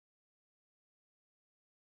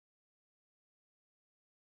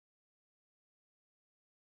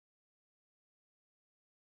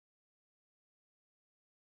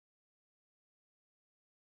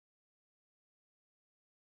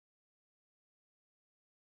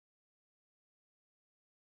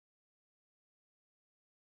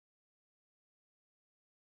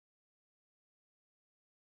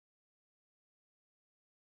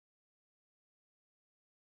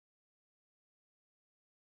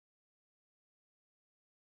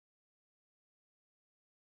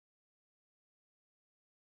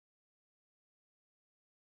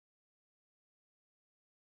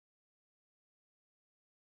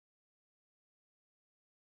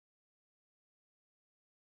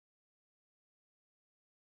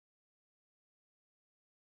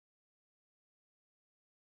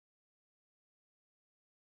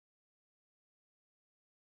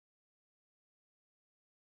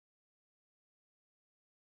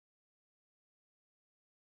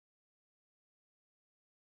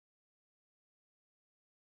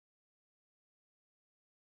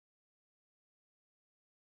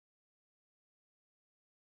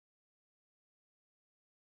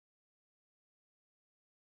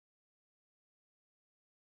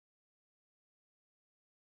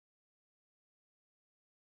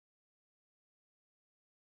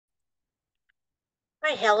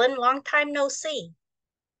Hi, Helen. Long time no see.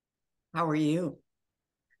 How are you?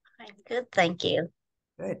 I'm good, thank you.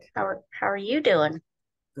 Good, How are you doing?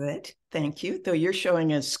 good. Thank you. Though you're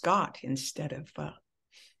showing as Scott instead of,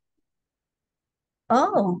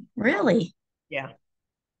 Oh, really? yeah,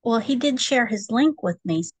 Well, he did share his link with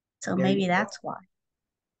me, so there you maybe go. that's why.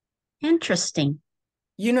 Interesting.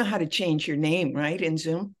 You know how to change your name, right, in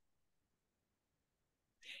Zoom?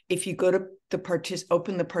 If you go to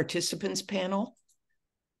open the participants panel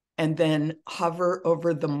and then hover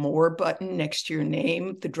over the more button next to your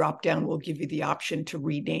name, the drop down will give you the option to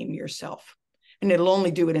rename yourself. And it'll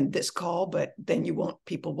only do it in this call, but then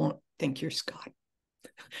people won't think you're Scott.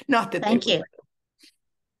 Not that they Thank would. you.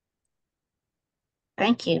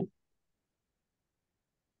 Thank you.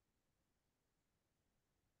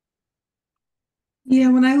 Yeah,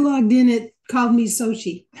 when I logged in, it called me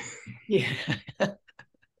Sochi. Yeah. All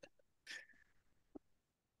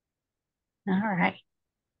right.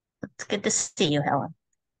 It's good to see you, Helen.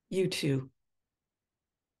 You too.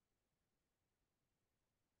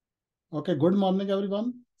 Okay, good morning,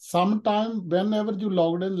 everyone. Sometime whenever you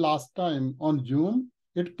logged in last time on Zoom,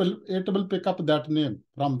 it will pick up that name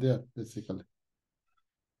from there, basically.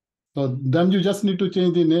 So then you just need to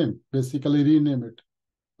change the name, basically rename it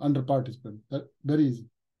under participant. Very easy.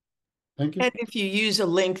 Thank you. And if you use a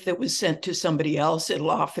link that was sent to somebody else,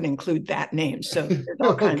 it'll often include that name. So there's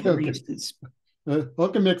all kinds of reasons.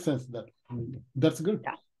 Okay, makes sense. That's good.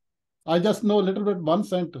 Yeah. I just know a little bit one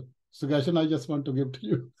cent suggestion I just want to give to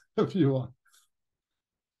you if you want.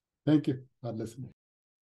 Thank you for listening.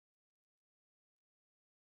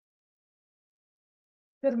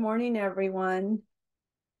 Good morning, everyone.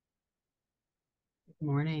 Good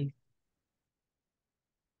morning.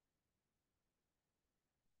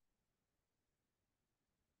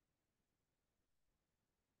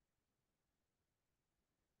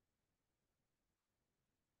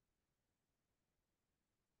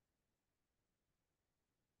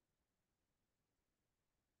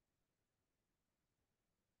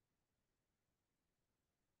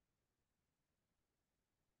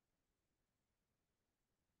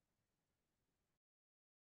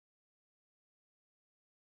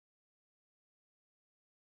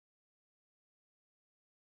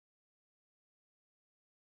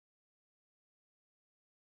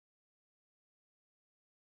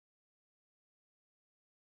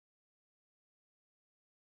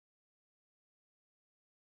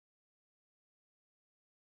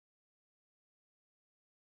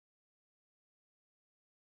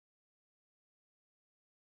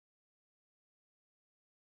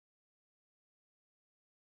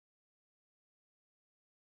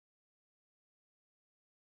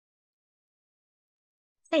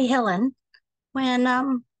 Hey, Helen. When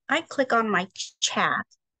I click on my chat,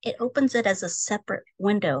 it opens it as a separate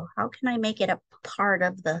window. How can I make it a part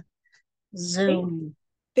of the They, Zoom?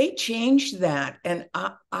 they changed that. And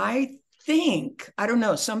I think, I don't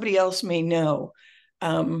know, somebody else may know.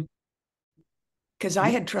 Because I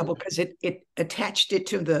had trouble because it attached it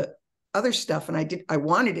to the other stuff and I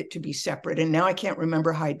wanted it to be separate. And now I can't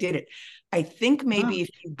remember how I did it. I think maybe if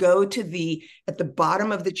you go to at the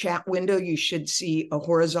bottom of the chat window, you should see a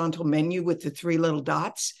horizontal menu with the three little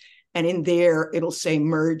dots. And in there, it'll say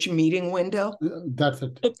merge meeting window. That's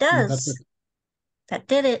it. It Yeah, that's does. it. That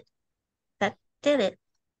did it. That did it.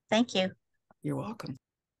 Thank you. You're welcome.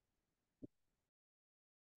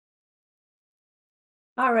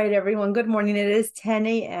 All right, everyone. Good morning. It is 10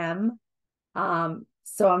 a.m.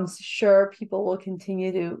 So I'm sure people will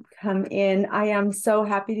continue to come in. I am so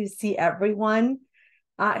happy to see everyone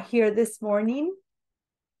here this morning.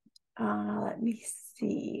 Let me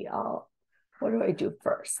see. What do I do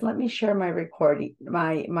first? Let me share my recording,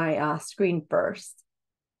 my screen first,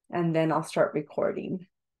 and then I'll start recording.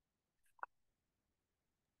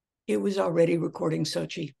 It was already recording,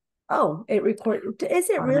 Sochi. Oh, it recorded. Is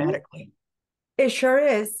it really? Automatically. It sure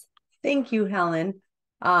is. Thank you, Helen.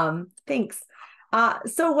 Thanks.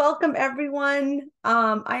 So welcome, everyone.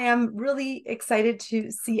 I am really excited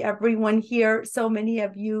to see everyone here. So many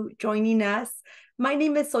of you joining us. My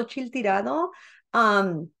name is Xochitl Tirado.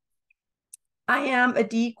 I am a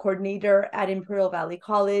DE coordinator at Imperial Valley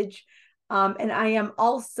College. And I am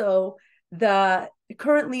also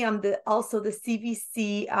currently I'm also the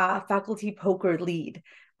CVC faculty POCR lead.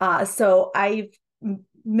 So I've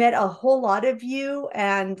met a whole lot of you,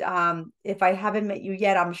 and if I haven't met you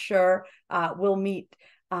yet, I'm sure we'll meet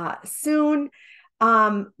soon.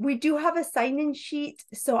 We do have a sign-in sheet,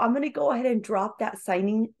 so I'm going to go ahead and drop that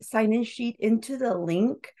sign-in sheet into the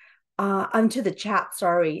link, onto the chat.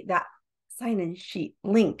 Sorry, that sign-in sheet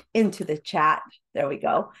link into the chat. There we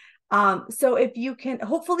go. So if you can,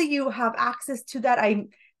 hopefully you have access to that.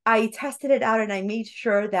 I tested it out and I made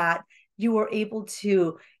sure that you were able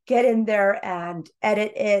to get in there and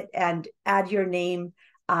edit it and add your name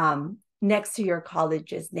next to your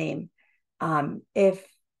college's name. If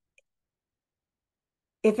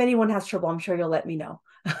anyone has trouble, I'm sure you'll let me know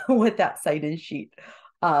with that sign-in sheet.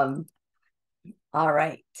 All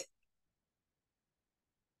right.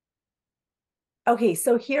 Okay,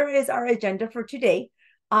 so here is our agenda for today.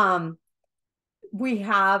 We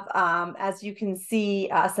have, as you can see,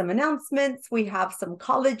 some announcements. We have some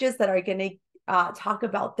colleges that are going to talk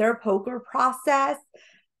about their POCR process.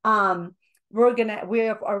 We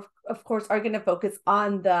are, of course, are going to focus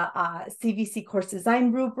on the CVC course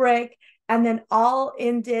design rubric, and then I'll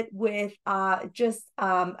end it with just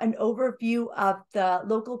an overview of the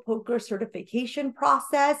local POCR certification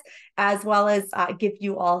process, as well as give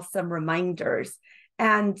you all some reminders.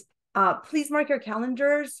 And please mark your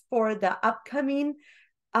calendars for the upcoming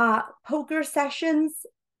POCR sessions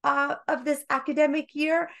of this academic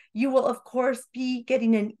year. You will, of course, be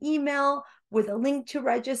getting an email with a link to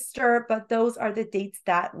register, but those are the dates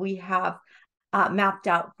that we have mapped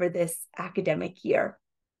out for this academic year.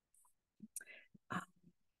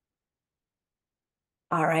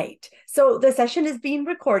 All right, so the session is being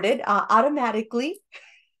recorded automatically,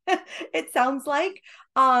 it sounds like.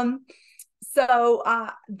 So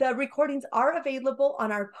the recordings are available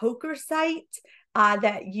on our POCR site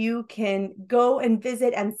that you can go and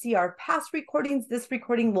visit and see our past recordings. This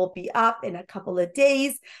recording will be up in a couple of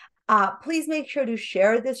days. Please make sure to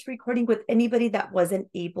share this recording with anybody that wasn't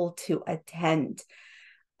able to attend.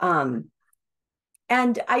 And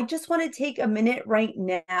I just want to take a minute right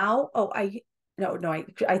now. Oh, I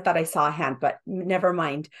thought I saw a hand, but never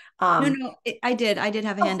mind. No, I did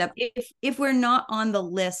have a hand up. If we're not on the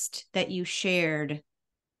list that you shared,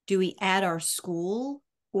 do we add our school,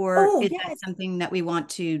 or is that something that we want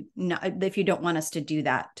to not, if you don't want us to do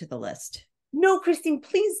that to the list? No, Christine,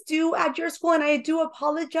 please do add your school. And I do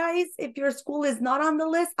apologize if your school is not on the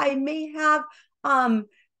list. I may have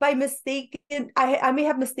by mistake, I may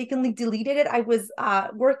have mistakenly deleted it. I was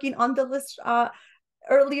working on the list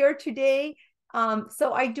earlier today.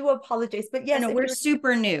 So I do apologize, but yes, we're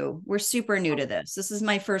super new. We're super new to this. This is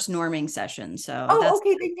my first norming session. So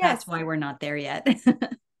okay, then yes. That's why we're not there yet.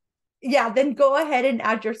 Yeah, then go ahead and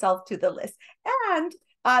add yourself to the list. And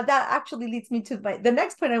that actually leads me to the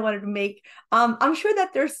next point I wanted to make. I'm sure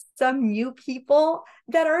that there's some new people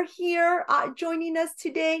that are here joining us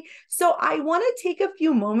today. So I want to take a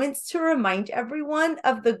few moments to remind everyone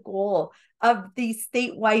of the goal of these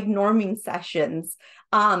statewide norming sessions.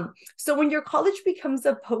 So when your college becomes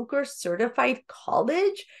a POCR certified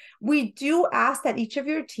college, we do ask that each of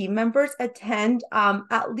your team members attend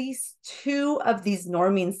at least 2 of these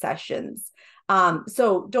norming sessions.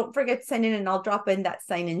 So don't forget to sign in, and I'll drop in that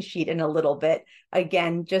sign-in sheet in a little bit,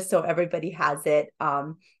 again, just so everybody has it.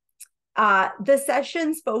 The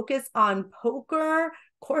sessions focus on POCR,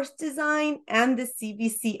 course design, and the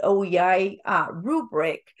CVC OEI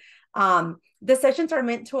rubric. The sessions are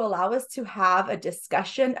meant to allow us to have a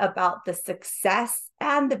discussion about the success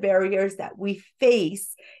and the barriers that we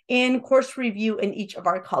face in course review in each of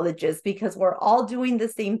our colleges, because we're all doing the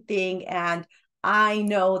same thing. And I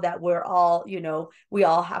know that we're all, we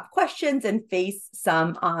all have questions and face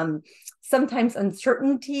some sometimes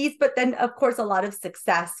uncertainties, but then of course a lot of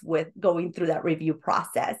success with going through that review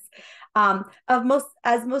process.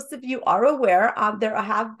 As most of you are aware, there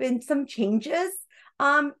have been some changes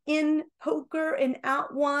in POCR and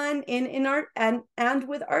 @ONE in our and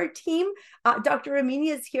with our team. Dr. Ramini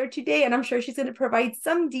is here today, and I'm sure she's going to provide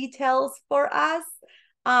some details for us.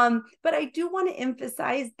 But I do want to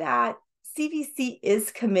emphasize that CVC is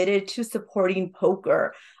committed to supporting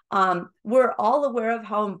POCR. We're all aware of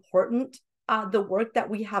how important the work that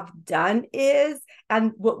we have done is,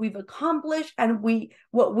 and what we've accomplished, and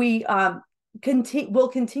what we will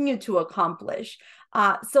continue to accomplish.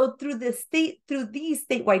 So through these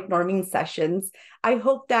statewide norming sessions, I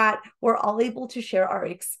hope that we're all able to share our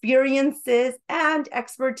experiences and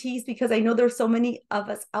expertise, because I know there's so many of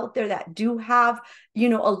us out there that do have, a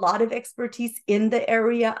lot of expertise in the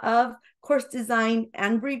area of course design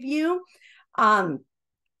and review. And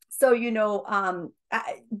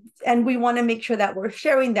we want to make sure that we're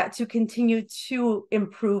sharing that to continue to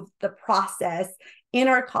improve the process in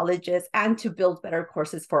our colleges and to build better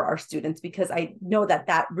courses for our students, because I know that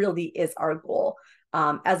that really is our goal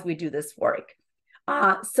as we do this work.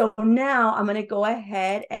 So now I'm going to go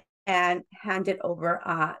ahead and hand it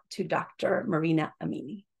over to Dr. Marina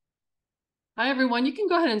Amini. Hi, everyone. You can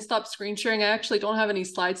go ahead and stop screen sharing. I actually don't have any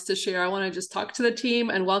slides to share. I want to just talk to the team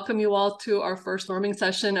and welcome you all to our first norming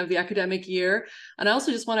session of the academic year. And I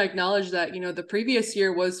also just want to acknowledge that, the previous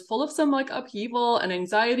year was full of some upheaval and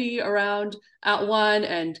anxiety around @ONE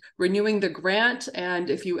and renewing the grant. And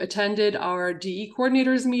if you attended our DE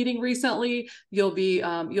coordinators meeting recently, you'll be,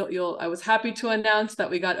 I was happy to announce that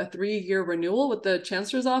we got a 3-year renewal with the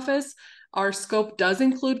Chancellor's Office. Our scope does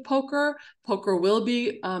include POCR. POCR will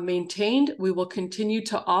be maintained. We will continue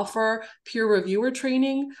to offer peer reviewer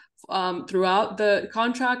training throughout the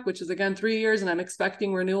contract, which is again 3 years, and I'm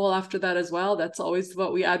expecting renewal after that as well. That's always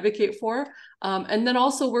what we advocate for. And then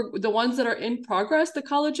also we're the ones that are in progress, the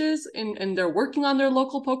colleges, and they're working on their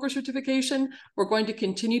local POCR certification. We're going to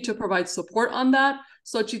continue to provide support on that.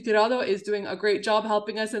 Xochitl Tirado is doing a great job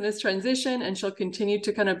helping us in this transition, and she'll continue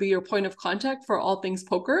to kind of be your point of contact for all things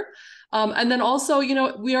POCR. And then also,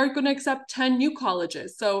 we are going to accept 10 new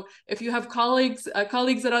colleges. So if you have colleagues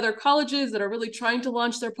at other colleges that are really trying to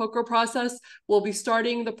launch their POCR process, we'll be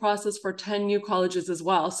starting the process for 10 new colleges as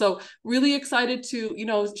well. So really excited to,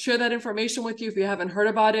 share that information with you if you haven't heard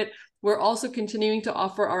about it. We're also continuing to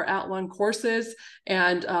offer our @ONE courses,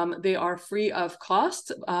 and they are free of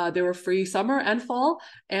cost. They were free summer and fall,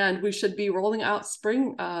 and we should be rolling out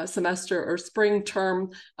spring semester or spring term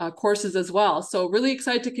courses as well. So really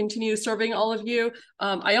excited to continue serving all of you.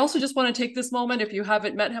 I also just want to take this moment, if you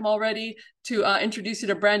haven't met him already, to introduce you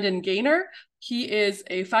to Brandon Gaynor. He is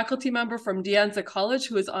a faculty member from De Anza College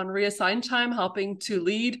who is on reassigned time, helping to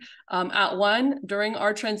lead @ONE during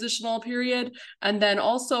our transitional period. And then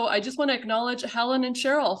also, I just want to acknowledge Helen and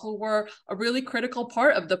Cheryl, who were a really critical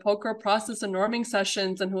part of the POCR process and norming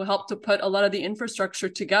sessions, and who helped to put a lot of the infrastructure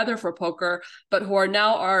together for POCR, but who are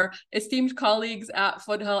now our esteemed colleagues at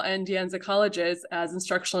Foothill and De Anza Colleges as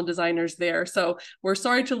instructional designers there. So we're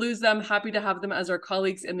sorry to lose them, happy to have them as our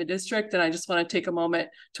colleagues in the district, and I just want to take a moment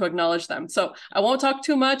to acknowledge them. So I won't talk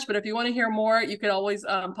too much, but if you want to hear more, you could always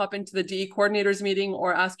pop into the DE coordinators meeting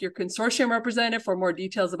or ask your consortium representative for more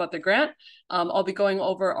details about the grant. I'll be going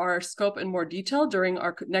over our scope in more detail during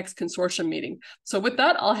our next consortium meeting. So with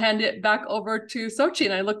that, I'll hand it back over to Xochitl,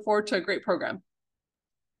 and I look forward to a great program.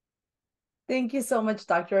 Thank you so much,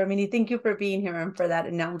 Dr. Amini. Thank you for being here and for that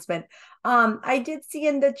announcement. I did see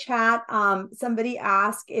in the chat, somebody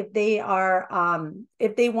asked if they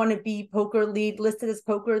want to be POCR lead, listed as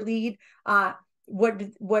POCR lead.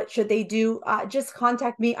 What should they do? Just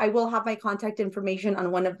contact me. I will have my contact information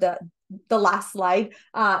on one of the last slide.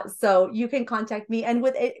 So you can contact me, and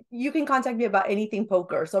with it, you can contact me about anything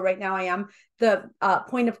POCR. So right now I am the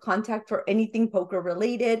point of contact for anything POCR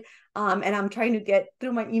related. And I'm trying to get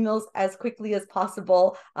through my emails as quickly as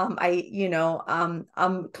possible. I'm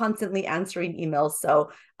constantly answering emails.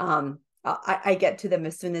 So I get to them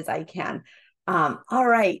as soon as I can. All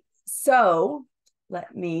right. So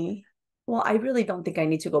well, I really don't think I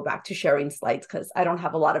need to go back to sharing slides because I don't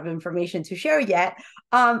have a lot of information to share yet.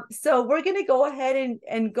 So we're going to go ahead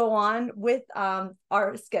and go on with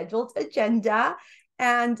our scheduled agenda.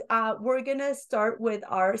 And we're going to start with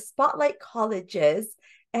our Spotlight Colleges.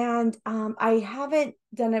 And I haven't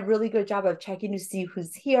done a really good job of checking to see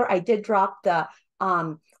who's here. I did drop the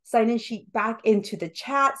sign-in sheet back into the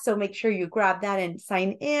chat, so make sure you grab that and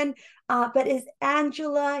sign in. But is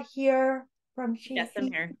Angela here from Chafee? Yes, I'm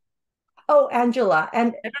here. Oh, Angela.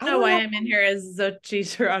 And I don't know why I'm in here as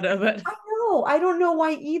Xochitl Tirado, but I don't know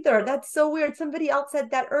why either. That's so weird. Somebody else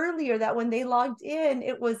said that earlier, that when they logged in,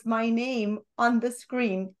 it was my name on the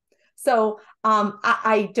screen. So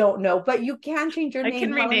I don't know, but you can change your name. I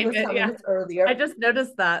can rename it. Yeah, earlier. I just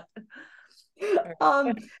noticed that.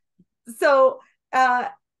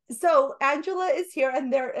 So Angela is here,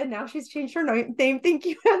 and now she's changed her name. Thank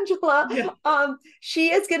you, Angela. Yeah.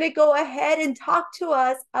 She is going to go ahead and talk to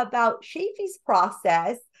us about Chafee's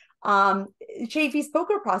process, Chafee's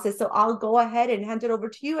POCR process. So I'll go ahead and hand it over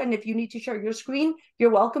to you. And if you need to share your screen, you're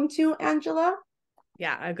welcome to, Angela.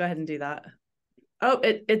 Yeah, I'll go ahead and do that. Oh,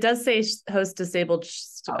 it does say host disabled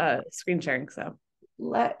screen sharing. So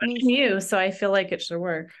let me mute, so I feel like it should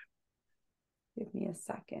work. Give me a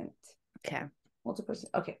second. Okay. Multiple.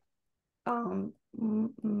 Okay.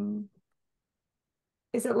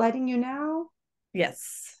 Is it letting you now?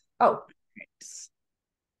 Yes. Oh. Great.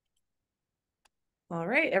 All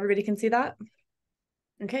right. Everybody can see that?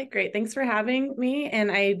 Okay, great. Thanks for having me.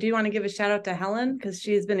 And I do want to give a shout out to Helen because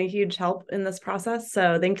she's been a huge help in this process.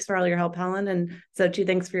 So thanks for all your help, Helen. And Xochitl,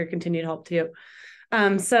 thanks for your continued help too.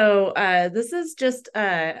 This is just,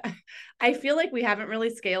 I feel like we haven't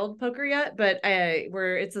really scaled POCR yet, but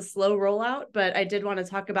it's a slow rollout, but I did want to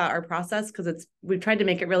talk about our process because we've tried to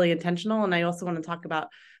make it really intentional. And I also want to talk about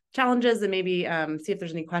challenges and maybe see if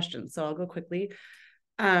there's any questions. So I'll go quickly.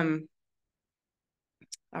 All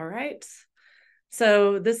right.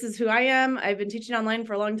 So this is who I am. I've been teaching online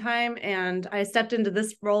for a long time, and I stepped into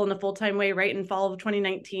this role in a full-time way right in fall of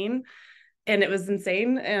 2019. And it was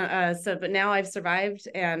insane. But now I've survived,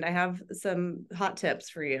 and I have some hot tips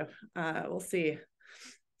for you. We'll see.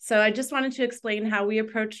 So I just wanted to explain how we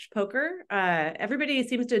approached POCR. Everybody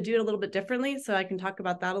seems to do it a little bit differently, so I can talk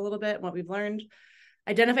about that a little bit, what we've learned.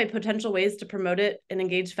 Identify potential ways to promote it and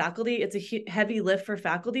engage faculty. It's a heavy lift for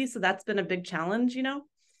faculty, so that's been a big challenge, you know.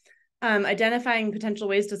 Identifying potential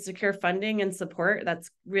ways to secure funding and support, that's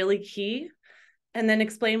really key. And then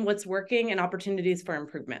explain what's working and opportunities for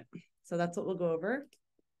improvement. So that's what we'll go over.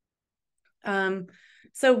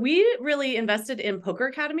 So we really invested in POCR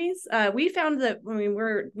academies. We found that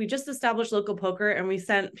when we just established local POCR and we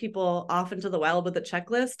sent people off into the wild with a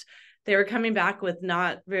checklist, they were coming back with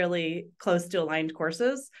not really close to aligned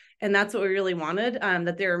courses. And that's what we really wanted,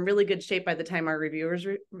 that they're in really good shape by the time our reviewers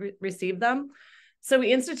received them. So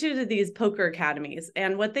we instituted these POCR academies,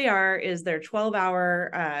 and what they are is they're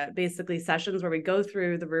 12-hour basically sessions where we go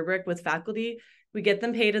through the rubric with faculty. We get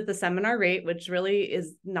them paid at the seminar rate, which really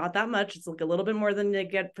is not that much. It's like a little bit more than they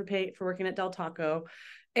get for working at Del Taco.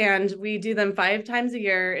 And we do them 5 times a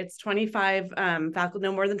year. It's 25 faculty,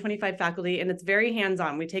 no more than 25 faculty, and it's very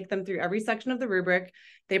hands-on. We take them through every section of the rubric.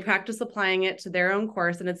 They practice applying it to their own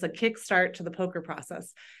course, and it's a kickstart to the POCR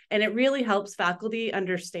process. And it really helps faculty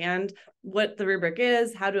understand what the rubric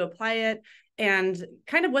is, how to apply it, and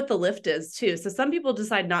kind of what the lift is too. So some people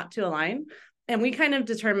decide not to align. And we kind of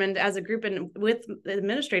determined as a group and with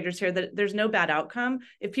administrators here that there's no bad outcome.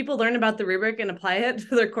 If people learn about the rubric and apply it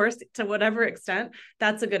to their course to whatever extent,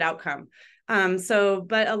 that's a good outcome.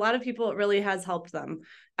 But a lot of people, it really has helped them.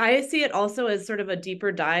 I see it also as sort of a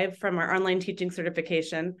deeper dive from our online teaching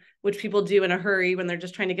certification, which people do in a hurry when they're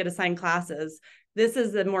just trying to get assigned classes. This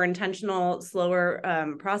is a more intentional,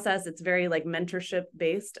 slower process. It's very like mentorship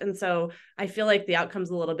based. And so I feel like the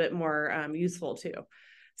outcome's a little bit more useful too.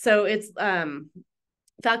 So it's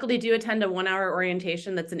faculty do attend a 1-hour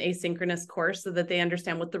orientation that's an asynchronous course so that they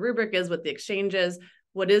understand what the rubric is, what the exchange is,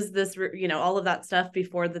 what is this, you know, all of that stuff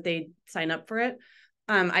before that they sign up for it.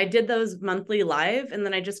 I did those monthly live, and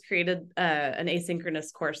then I just created an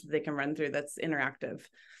asynchronous course that they can run through that's interactive.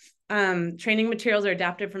 Training materials are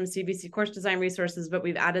adapted from CVC course design resources, but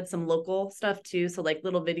we've added some local stuff too. So like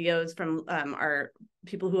little videos from our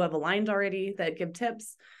people who have aligned already that give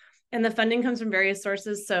tips. And the funding comes from various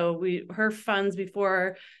sources. So HERF funds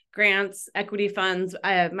before, grants, equity funds.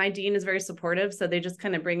 My dean is very supportive. So they just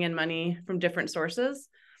kind of bring in money from different sources.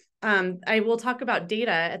 I will talk about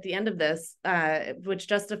data at the end of this, which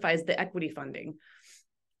justifies the equity funding.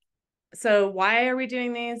 So why are we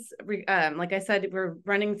doing these? Like I said, we're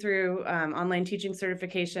running through online teaching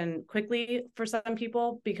certification quickly for some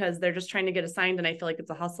people because they're just trying to get assigned, and I feel like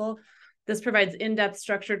it's a hustle. This provides in-depth,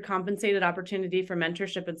 structured, compensated opportunity for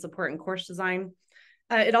mentorship and support in course design.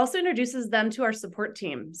 It also introduces them to our support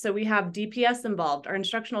team. So we have DPS involved, our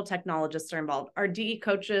instructional technologists are involved, our DE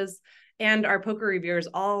coaches, and our POCR reviewers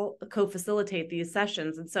all co-facilitate these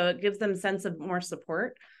sessions. And so it gives them a sense of more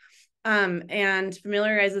support and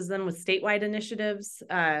familiarizes them with statewide initiatives.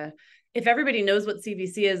 If everybody knows what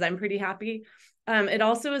CVC is, I'm pretty happy. It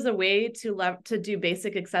also is a way to do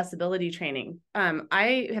basic accessibility training.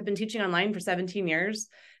 I have been teaching online for 17 years,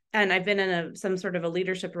 and I've been in some sort of a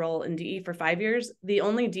leadership role in DE for 5 years. The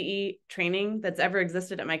only DE training that's ever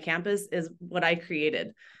existed at my campus is what I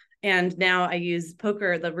created. And now I use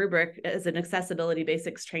POCR, the rubric, as an accessibility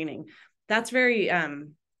basics training. That's very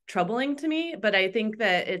troubling to me, but I think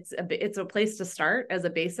that it's a place to start as a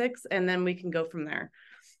basics, and then we can go from there.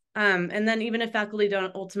 And then even if faculty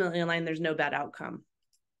don't ultimately align, there's no bad outcome.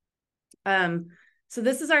 So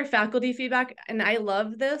this is our faculty feedback. And I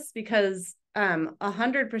love this because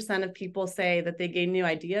 100% of people say that they gain new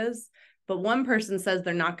ideas, but one person says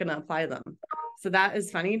they're not going to apply them. So that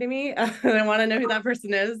is funny to me. I want to know who that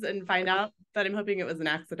person is and find out, but I'm hoping it was an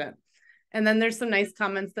accident. And then there's some nice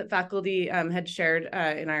comments that faculty had shared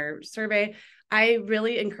in our survey. I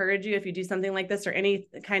really encourage you, if you do something like this or any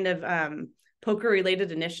kind of POCR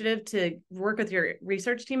related initiative, to work with your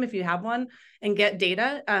research team if you have one and get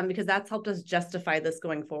data, because that's helped us justify this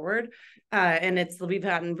going forward. And we've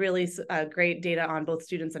gotten really great data on both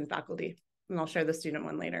students and faculty. And I'll share the student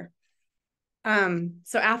one later.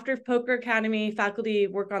 So after POCR Academy, faculty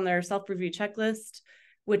work on their self-review checklist,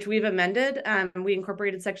 which we've amended. We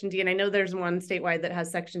incorporated Section D, and I know there's one statewide that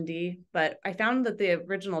has Section D, but I found that the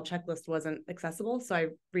original checklist wasn't accessible, so I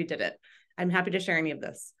redid it. I'm happy to share any of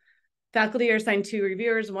this. Faculty are assigned 2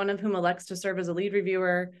 reviewers, one of whom elects to serve as a lead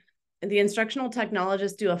reviewer. the instructional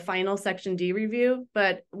technologists do a final Section D review,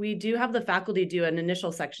 but we do have the faculty do an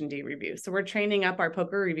initial Section D review. So we're training up our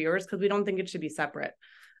POCR reviewers because we don't think it should be separate.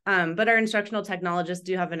 But our instructional technologists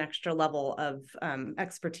do have an extra level of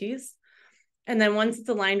expertise. And then once it's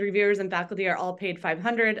aligned, reviewers and faculty are all paid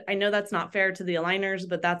 $500. I know that's not fair to the aligners,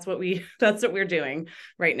 but that's what we're doing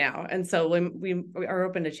right now. And so we are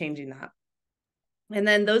open to changing that. And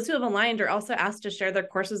then those who have aligned are also asked to share their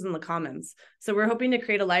courses in the Commons. So we're hoping to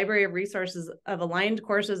create a library of resources of aligned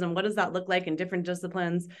courses, and what does that look like in different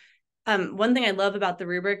disciplines? One thing I love about the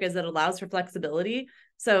rubric is it allows for flexibility.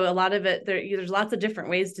 So a lot of it, there's lots of different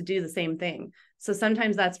ways to do the same thing. So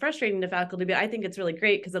sometimes that's frustrating to faculty, but I think it's really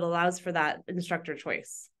great because it allows for that instructor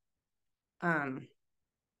choice. All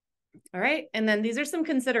right, and then these are some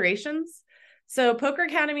considerations. So POCR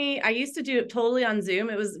Academy, I used to do it totally on Zoom.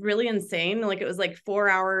 It was really insane. Like it was like 4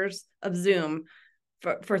 hours of Zoom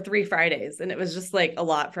for 3 Fridays. And it was just like a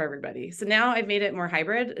lot for everybody. So now I've made it more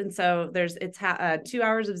hybrid. And so it's 2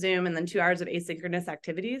 hours of Zoom and then 2 hours of asynchronous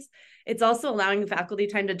activities. It's also allowing faculty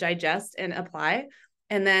time to digest and apply.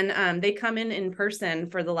 And then they come in person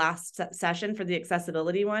for the last session for the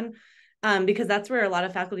accessibility one. Because that's where a lot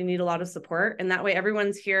of faculty need a lot of support. And that way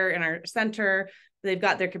everyone's here in our center. They've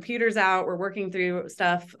got their computers out. We're working through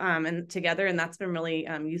stuff and together, and that's been really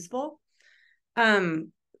useful. I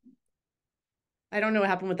don't know what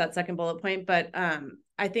happened with that second bullet point, but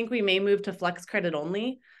I think we may move to flex credit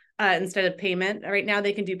only instead of payment. Right now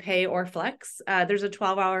they can do pay or flex. There's a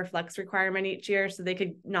 12-hour flex requirement each year, so they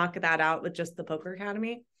could knock that out with just the POCR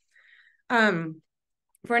Academy.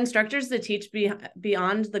 For instructors to teach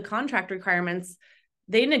beyond the contract requirements,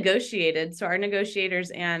 they negotiated. So our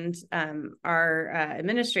negotiators and our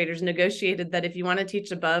administrators negotiated that if you want to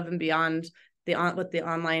teach above and beyond with the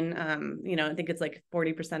online, I think it's like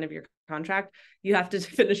 40% of your contract, you have to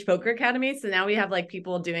finish POCR Academy. So now we have like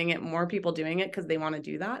more people doing it because they want to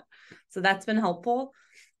do that. So that's been helpful.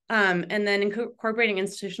 And then incorporating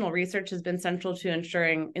institutional research has been central to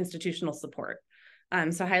ensuring institutional support.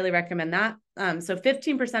 So I highly recommend that. So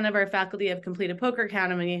 15% of our faculty have completed POCR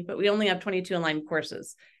Academy, but we only have 22 aligned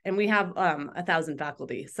courses, and we have 1,000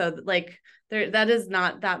 faculty. So like that is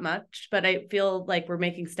not that much, but I feel like we're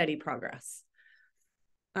making steady progress.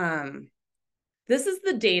 This is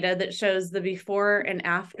the data that shows the before and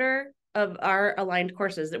after of our aligned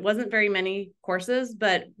courses. It wasn't very many courses,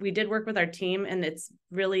 but we did work with our team, and it's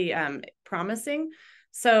really promising.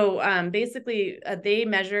 So basically, they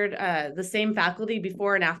measured the same faculty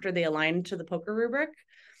before and after they aligned to the POCR rubric.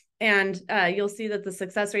 And you'll see that the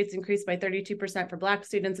success rates increased by 32% for Black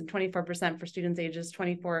students and 24% for students ages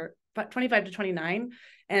 25 to 29.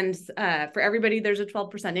 And for everybody, there's a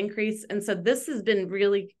 12% increase. And so this has been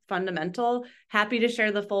really fundamental. Happy to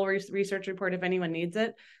share the full research report if anyone needs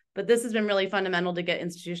it. But this has been really fundamental to get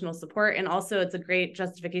institutional support. And also it's a great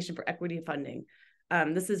justification for equity funding.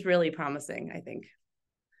 This is really promising, I think.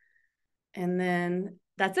 And then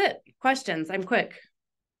that's it. Questions? I'm quick.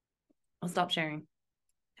 I'll stop sharing.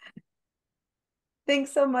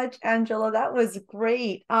 Thanks so much, Angela. That was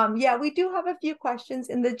great. Yeah, we do have a few questions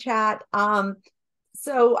in the chat.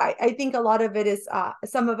 So I think a lot of it is,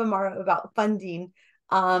 some of them are about funding.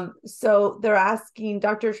 So they're asking,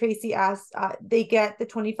 Dr. Tracy asked, they get the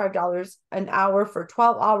 $25 an hour for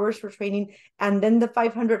 12 hours for training and then the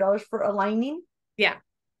 $500 for aligning? Yeah.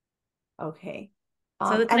 Okay.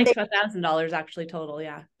 So that's like $1,000 actually total.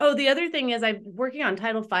 Yeah. Oh, the other thing is I'm working on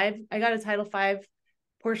Title V. I got a Title V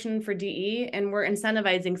portion for DE, and we're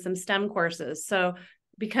incentivizing some STEM courses. So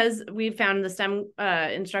because we've found the STEM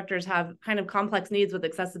instructors have kind of complex needs with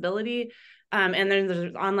accessibility, and then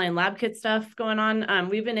there's online lab kit stuff going on,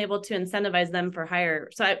 we've been able to incentivize them for higher.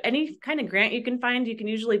 So any kind of grant you can find, you can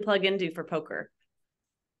usually plug into for POCR.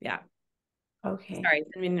 Yeah. Okay. Sorry, I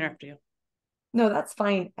didn't mean to interrupt you. No, that's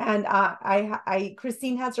fine. And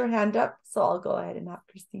Christine has her hand up, so I'll go ahead and have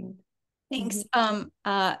Christine. Thanks.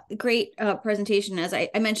 Great presentation. As I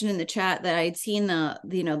mentioned in the chat that I'd seen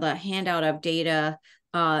the handout of data,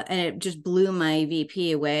 and it just blew my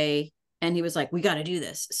VP away. And he was like, "We got to do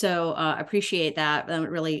this." So appreciate that. That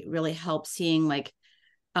really, really helps seeing to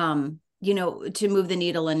move the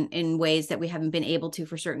needle in ways that we haven't been able to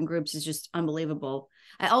for certain groups is just unbelievable.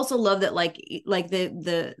 I also love that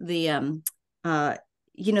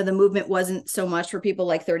the movement wasn't so much for people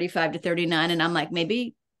like 35 to 39. And I'm like,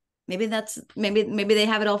 maybe they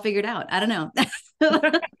have it all figured out. I don't know.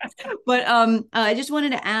 But I just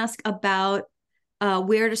wanted to ask about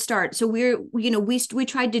where to start. So we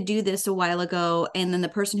tried to do this a while ago, and then the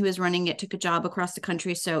person who was running it took a job across the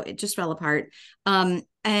country, so it just fell apart.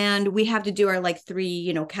 And we have to do our like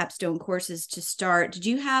 3, capstone courses to start. Did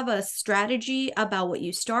you have a strategy about what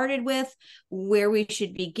you started with, where we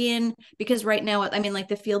should begin? Because right now, I mean, like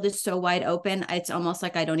the field is so wide open. It's almost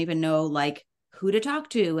like I don't even know like who to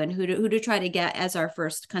talk to and who to try to get as our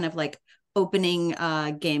first kind of like opening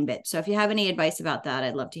gambit. So if you have any advice about that,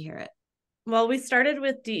 I'd love to hear it. Well, we started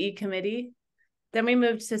with DE committee, then we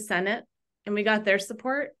moved to Senate and we got their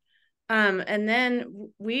support. And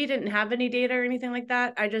then we didn't have any data or anything like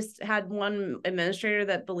that. I just had one administrator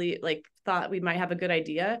that thought we might have a good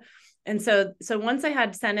idea. And so once I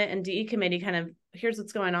had Senate and DE committee kind of, here's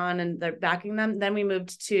what's going on, and they're backing them, then we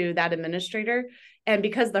moved to that administrator. And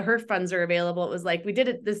because the HERF funds are available, it was like, we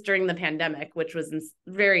did this during the pandemic, which was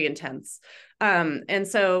very intense. And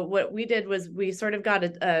so what we did was we sort of got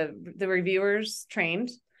the reviewers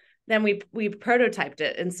trained, then we prototyped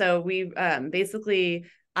it. And so we basically,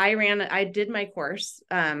 I did my course,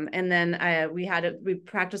 and then we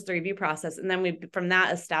practiced the review process. And then we, from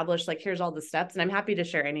that, established like, here's all the steps. And I'm happy to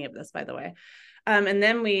share any of this, by the way. And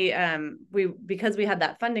then we because we had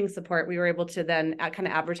that funding support, we were able to then kind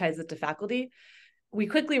of advertise it to faculty. We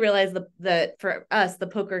quickly realized that for us, the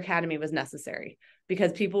POCR Academy was necessary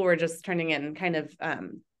because people were just turning in kind of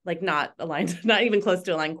like not aligned, not even close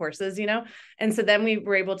to aligned courses, And so then we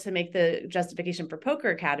were able to make the justification for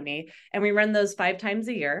POCR Academy, and we run those 5 times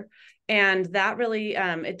a year. And that really,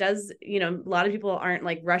 it does, a lot of people aren't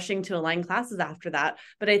like rushing to align classes after that,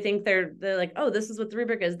 but I think they're like, oh, this is what the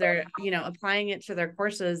rubric is. They're, applying it to their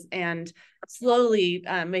courses and slowly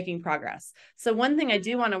making progress. So one thing I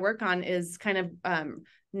do want to work on is kind of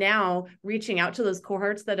now reaching out to those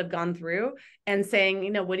cohorts that have gone through and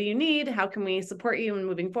saying, what do you need? How can we support you in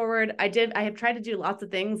moving forward? I have tried to do lots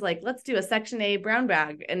of things like, let's do a Section A brown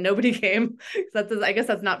bag, and nobody came. I guess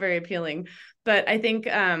that's not very appealing. But I think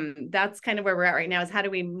that's kind of where we're at right now, is how do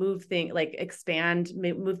we move things, like expand,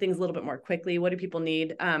 move things a little bit more quickly? What do people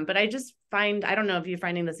need? But I just find, I don't know if you're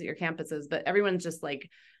finding this at your campuses, but everyone's just like,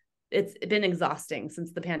 it's been exhausting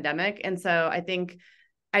since the pandemic. And so I think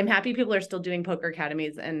I'm happy people are still doing POCR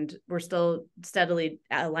academies and we're still steadily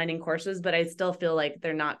aligning courses, but I still feel like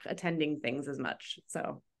they're not attending things as much.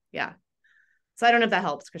 So yeah. So I don't know if that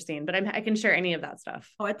helps, Christine, but I can share any of that stuff.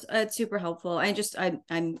 Oh, it's super helpful.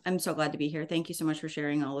 I'm so glad to be here. Thank you so much for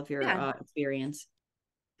sharing all of your experience.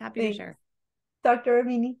 Happy to share. Dr.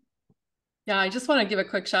 Amini. Yeah, I just want to give a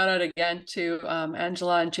quick shout out again to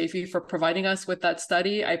Angela and Chafee for providing us with that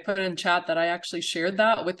study. I put in chat that I actually shared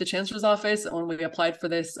that with the Chancellor's Office when we applied for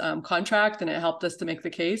this contract, and it helped us to make the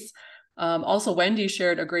case. Also, Wendy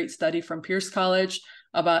shared a great study from Pierce College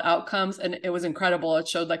about outcomes, and it was incredible. It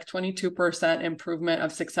showed like 22% improvement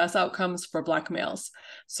of success outcomes for Black males.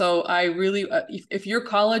 So I really, if your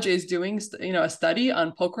college is doing, a study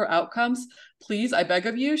on POCR outcomes, please, I beg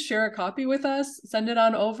of you, share a copy with us, send it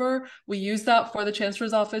on over. We use that for the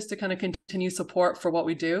Chancellor's Office to kind of continue support for what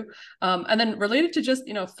we do. And then related to just,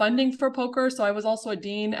 funding for POCR. So I was also a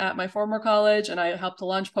dean at my former college, and I helped to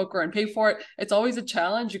launch POCR and pay for it. It's always a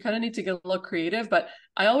challenge. You kind of need to get a little creative, but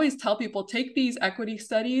I always tell people, take these equity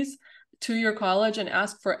studies to your college and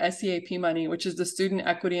ask for SEAP money, which is the Student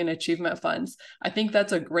Equity and Achievement Funds. I think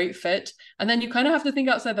that's a great fit. And then you kind of have to think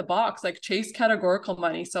outside the box, like chase categorical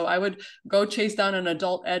money. So I would go chase down an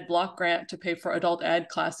adult ed block grant to pay for adult ed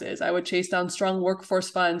classes. I would chase down strong workforce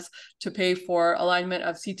funds to pay for alignment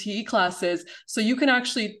of CTE classes. So you can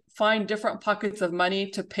actually find different pockets of money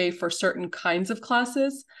to pay for certain kinds of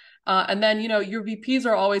classes. And then, your VPs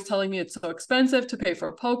are always telling me it's so expensive to pay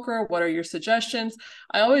for POCR. What are your suggestions?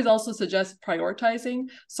 I always also suggest prioritizing.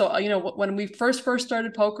 So, when we first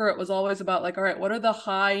started POCR, it was always about like, all right, what are the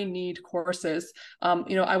high need courses?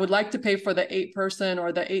 I would like to pay for the 8-person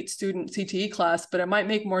or the 8-student CTE class, but it might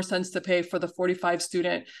make more sense to pay for the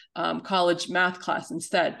 45-student college math class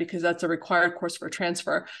instead, because that's a required course for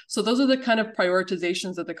transfer. So those are the kind of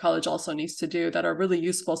prioritizations that the college also needs to do that are really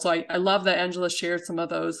useful. So I love that Angela shared some of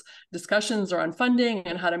those discussions around funding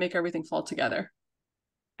and how to make everything fall together.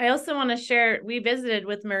 I also want to share, we visited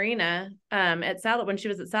with Marina at when she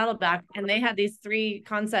was at Saddleback, and they had these 3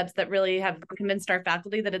 concepts that really have convinced our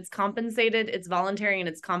faculty that it's compensated, it's voluntary, and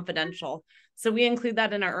it's confidential. So we include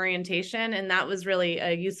that in our orientation, and that was really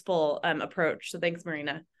a useful approach. So thanks,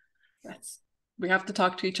 Marina. Yes, we have to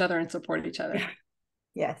talk to each other and support each other.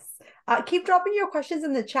 Yes. Keep dropping your questions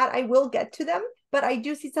in the chat. I will get to them, but I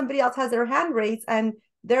do see somebody else has their hand raised, and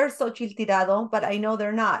they're Xochitl Tirado, but I know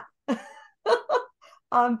they're not.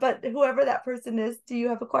 But whoever that person is, do you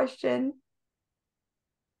have a question?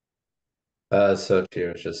 So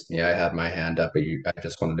too, it's just I had my hand up, but I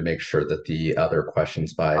just wanted to make sure that the other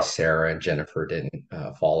questions by Sarah and Jennifer didn't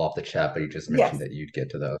fall off the chat, but you just mentioned that you'd get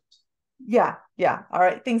to those. Yeah. All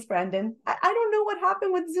right. Thanks, Brandon. I don't know what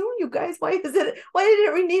happened with Zoom, you guys. Why did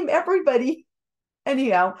it rename everybody?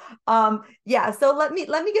 Anyhow, yeah, so let me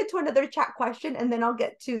get to another chat question, and then I'll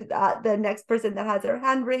get to the next person that has their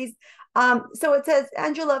hand raised. So it says,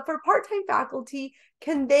 Angela, for part-time faculty,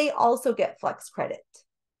 can they also get flex credit?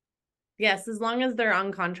 Yes, as long as they're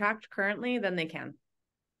on contract currently, then they can.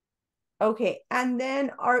 Okay, and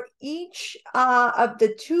then are each of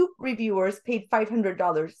the two reviewers paid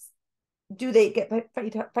 $500? Do they get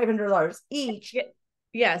 $500 each?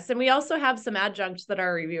 Yes, and we also have some adjuncts that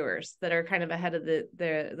are reviewers that are kind of ahead of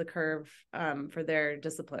the curve for their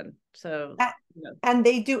discipline. So and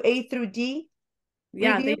they do A through D?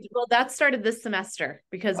 Yeah, well, that started this semester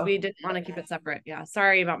because we didn't want to keep it separate. Yeah,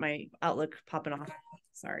 sorry about my Outlook popping off.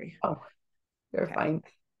 Sorry. Oh, you're fine.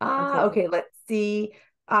 Okay, let's see.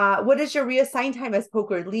 What is your reassigned time as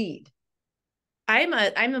POCR lead? I'm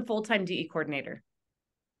a full-time DE coordinator,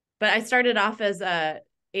 but I started off as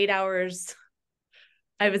 8 hours.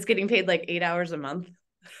 I was getting paid like 8 hours a month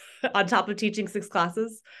on top of teaching 6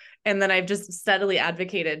 classes. And then I've just steadily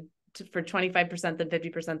advocated for 25%, then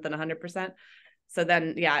 50%, then 100%. So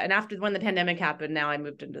then, yeah. And after when the pandemic happened, now I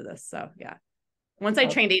moved into this. So yeah. Once I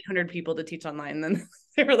trained 800 people to teach online, then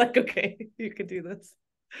they were like, okay, you could do this.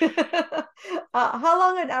 How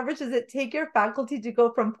long on average does it take your faculty to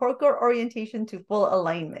go from POCR orientation to full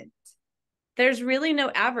alignment? There's really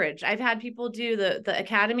no average. I've had people do the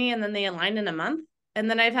academy and then they align in a month. And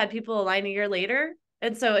then I've had people align a year later.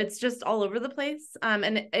 And so it's just all over the place.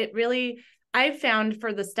 And it really, I've found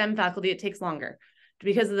for the STEM faculty, it takes longer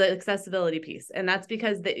because of the accessibility piece. And that's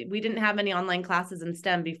because we didn't have any online classes in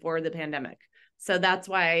STEM before the pandemic. So that's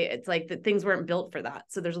why it's like that things weren't built for that.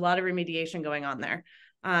 So there's a lot of remediation going on there,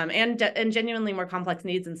 and genuinely more complex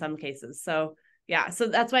needs in some cases. So yeah, so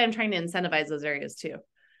that's why I'm trying to incentivize those areas too.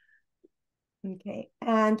 Okay,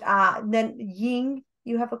 and then Ying,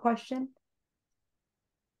 you have a question?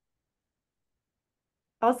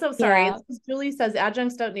 Also, sorry, Julie says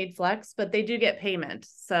adjuncts don't need flex, but they do get payment.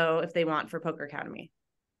 So if they want for POCR Academy.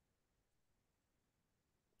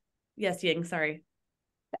 Yes, Ying, sorry.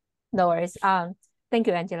 No worries. Thank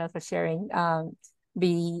you, Angela, for sharing.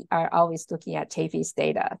 We are always looking at TAFE's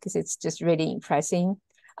data because it's just really impressive.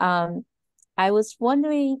 I was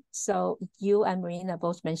wondering, so you and Marina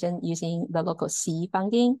both mentioned using the local C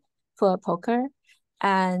funding for POCR.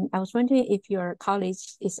 And I was wondering if your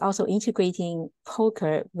college is also integrating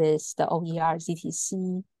POCR with the OER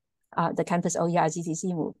ZTC, the campus OER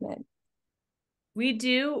ZTC movement. We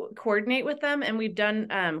do coordinate with them, and we've done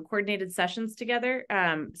coordinated sessions together.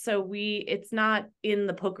 So it's not in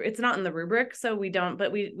the POCR, it's not in the rubric, so we don't,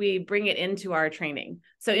 but we bring it into our training.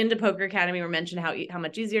 So into POCR Academy, we mentioned how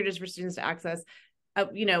much easier it is for students to access.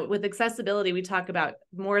 With accessibility, we talk about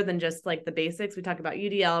more than just like the basics. We talk about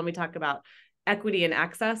UDL and we talk about equity and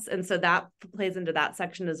access. And so that plays into that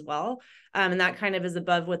section as well. And that kind of is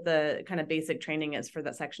above what the kind of basic training is for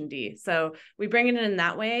that section D. So we bring it in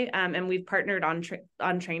that way. And we've partnered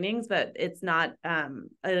on trainings, but it's not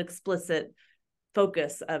an explicit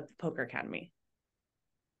focus of POCR Academy.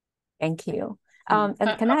 Thank you. And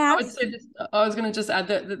can I ask? I was going to just add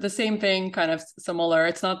the same thing, kind of similar.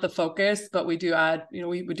 It's not the focus, but we do add,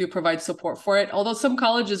 we do provide support for it. Although some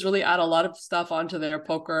colleges really add a lot of stuff onto their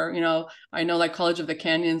POCR. I know like College of the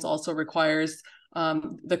Canyons also requires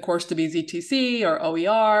the course to be ZTC or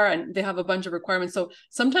OER, and they have a bunch of requirements. So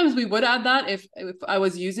sometimes we would add that if I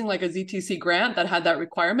was using like a ZTC grant that had that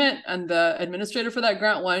requirement and the administrator for that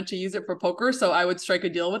grant wanted to use it for POCR. So I would strike a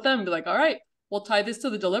deal with them and be like, all right, we'll tie this to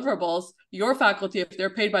the deliverables. Your faculty, if they're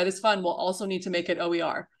paid by this fund, will also need to make it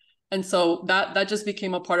OER. And so that just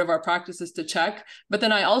became a part of our practices to check. But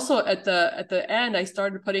then I also, at the end, I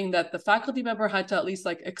started putting that the faculty member had to at least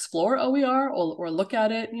like explore OER or look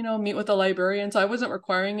at it, meet with the librarian. So I wasn't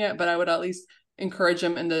requiring it, but I would at least encourage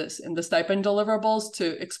them in the stipend deliverables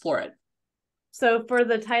to explore it. So for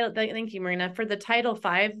the title, thank you, Marina. For the Title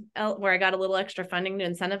V, where I got a little extra funding to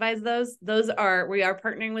incentivize we are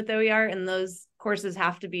partnering with OER, and those courses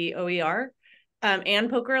have to be OER and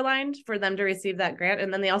POCR aligned for them to receive that grant.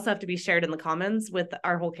 And then they also have to be shared in the commons with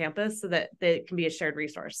our whole campus so that they can be a shared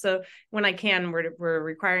resource. So when I can, we're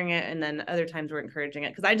requiring it, and then other times we're encouraging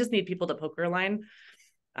it because I just need people to POCR align.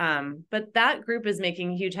 But that group is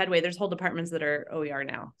making huge headway. There's whole departments that are OER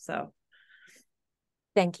now. So.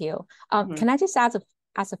 Thank you. Can I just ask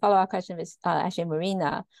a follow-up question with actually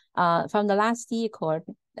Marina? From the last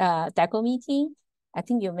DECO meeting, I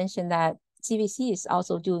think you mentioned that CVC is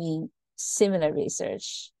also doing similar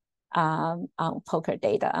research on poker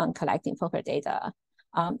data, on collecting poker data.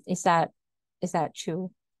 Is that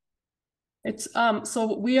true? It's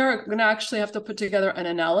so we are going to actually have to put together an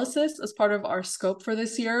analysis as part of our scope for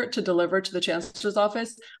this year to deliver to the Chancellor's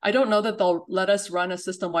Office. I don't know that they'll let us run a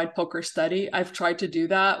system-wide poker study. I've tried to do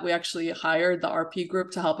that. We actually hired the RP group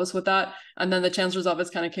to help us with that. And then the Chancellor's Office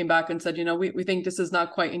kind of came back and said, you know, we think this is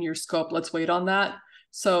not quite in your scope. Let's wait on that.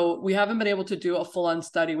 So we haven't been able to do a full-on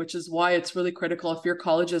study, which is why it's really critical. If your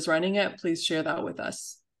college is running it, please share that with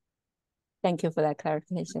us. Thank you for that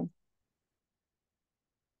clarification.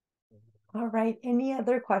 All right. Any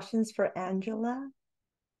other questions for Angela?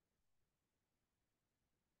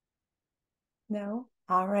 No?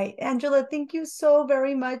 All right. Angela, thank you so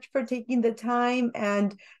very much for taking the time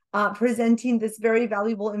and presenting this very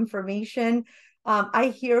valuable information.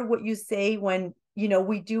 I hear what you say when, you know,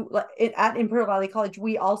 we do at Imperial Valley College,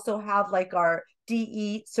 we also have like our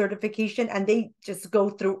DE certification, and they just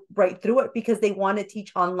go right through it because they want to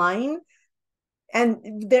teach online.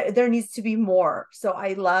 And there needs to be more. So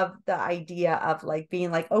I love the idea of like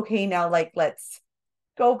being like, okay, now like let's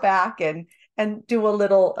go back and do a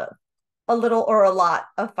little or a lot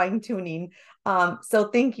of fine tuning. So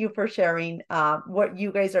thank you for sharing what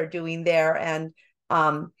you guys are doing there. And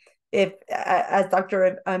if, as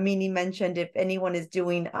Dr. Amini mentioned, if anyone is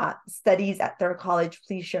doing studies at their college,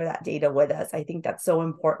 please share that data with us. I think that's so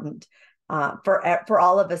important for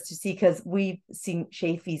all of us to see, because we've seen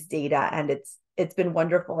Shafi's data and it's been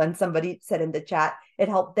wonderful. And somebody said in the chat, it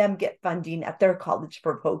helped them get funding at their college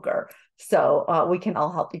for poker. So we can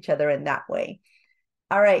all help each other in that way.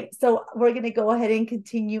 All right, so we're going to go ahead and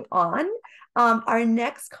continue on. Our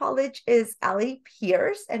next college is Allie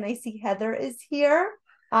Pierce, and I see Heather is here.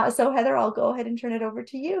 So Heather, I'll go ahead and turn it over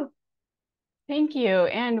to you. Thank you.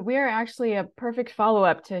 And we're actually a perfect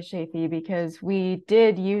follow-up to Shafi because we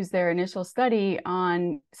did use their initial study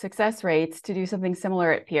on success rates to do something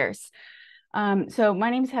similar at Pierce. So my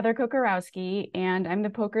name is Heather Kokorowski, and I'm the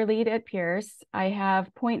poker lead at Pierce. I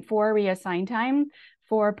have 0.4 reassign time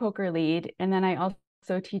for poker lead, and then I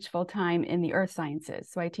also teach full-time in the earth sciences.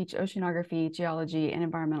 So I teach oceanography, geology, and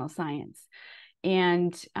environmental science.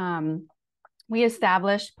 And we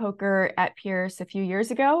established poker at Pierce a few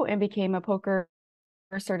years ago and became a poker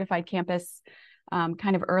certified campus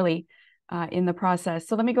kind of early in the process.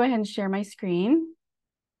 So let me go ahead and share my screen.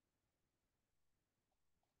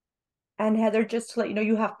 And Heather, just to let you know,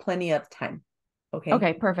 you have plenty of time. Okay.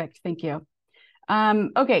 Okay, perfect. Thank you.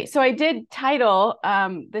 Okay, so I did title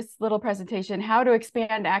this little presentation, How to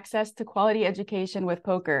Expand Access to Quality Education with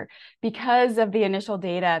Poker, because of the initial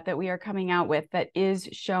data that we are coming out with that is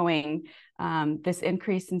showing this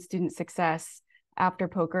increase in student success after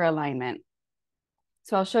poker alignment.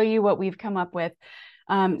 So I'll show you what we've come up with.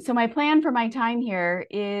 So my plan for my time here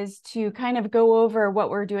is to kind of go over what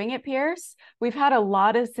we're doing at Pierce. We've had a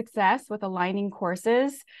lot of success with aligning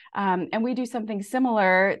courses, and we do something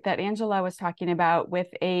similar that Angela was talking about with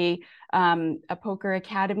a poker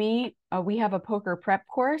academy. We have a poker prep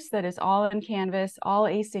course that is all in Canvas, all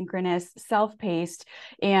asynchronous, self-paced,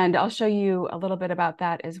 and I'll show you a little bit about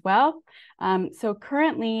that as well. So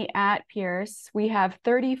currently at Pierce, we have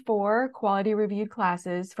 34 quality reviewed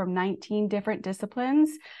classes from 19 different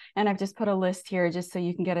disciplines, and I've just put a list here just so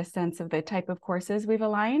you can get a sense of the type of courses we've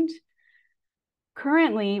aligned.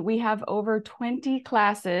 Currently, we have over 20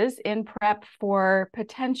 classes in prep for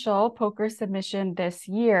potential poker submission this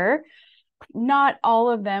year. Not all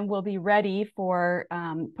of them will be ready for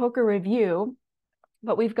poker review,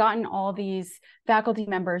 but we've gotten all these faculty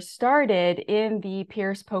members started in the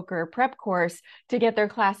Pierce Poker Prep course to get their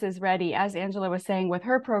classes ready. As Angela was saying with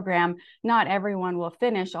her program, not everyone will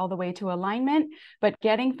finish all the way to alignment, but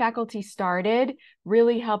getting faculty started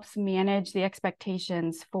really helps manage the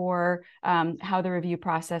expectations for how the review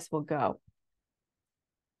process will go.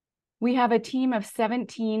 We have a team of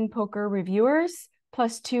 17 poker reviewers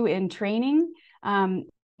plus 2 in training.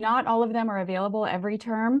 Not all of them are available every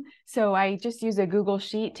term, so I just use a Google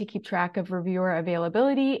Sheet to keep track of reviewer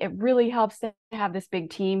availability. It really helps to have this big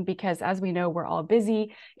team because, as we know, we're all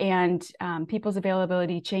busy and people's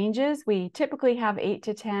availability changes. We typically have 8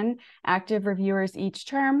 to 10 active reviewers each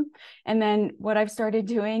term. And then what I've started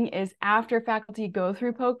doing is after faculty go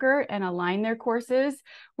through poker and align their courses,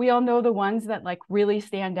 we all know the ones that like really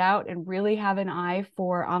stand out and really have an eye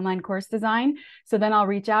for online course design. So then I'll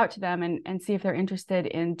reach out to them and see if they're interested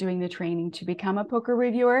in doing the training to become a poker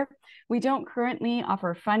reviewer. We don't currently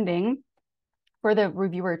offer funding for the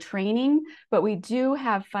reviewer training, but we do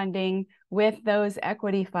have funding with those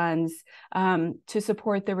equity funds to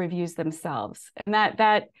support the reviews themselves. And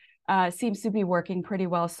that seems to be working pretty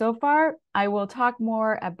well so far. I will talk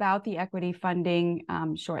more about the equity funding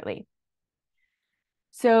shortly.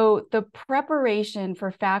 So the preparation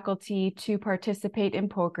for faculty to participate in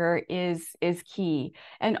POCR is key,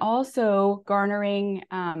 and also garnering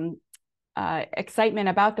excitement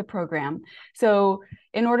about the program. So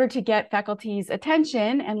in order to get faculty's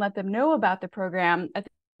attention and let them know about the program, at the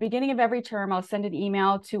beginning of every term, I'll send an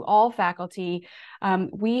email to all faculty.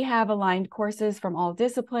 We have aligned courses from all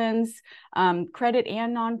disciplines, credit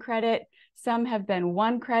and non-credit. Some have been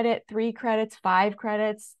 1 credit, 3 credits, 5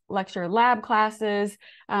 credits, lecture lab classes.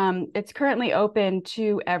 It's currently open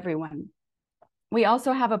to everyone. We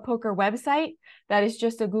also have a POCR website that is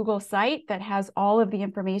just a Google site that has all of the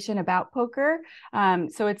information about POCR.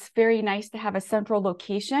 So it's very nice to have a central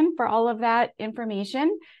location for all of that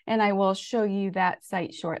information, and I will show you that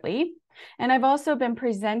site shortly. And I've also been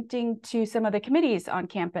presenting to some of the committees on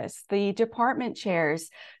campus, the department chairs,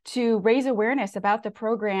 to raise awareness about the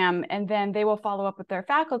program, and then they will follow up with their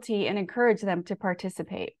faculty and encourage them to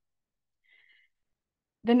participate.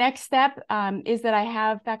 The next step is that I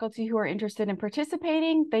have faculty who are interested in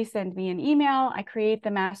participating. They send me an email, I create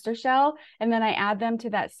the master shell, and then I add them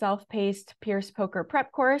to that self-paced Pierce POCR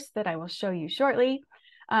prep course that I will show you shortly.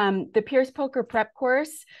 The Pierce POCR prep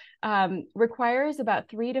course requires about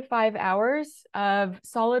 3 to 5 hours of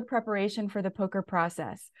solid preparation for the POCR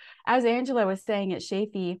process. As Angela was saying at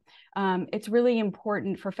Chafee, it's really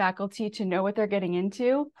important for faculty to know what they're getting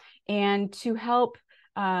into and to help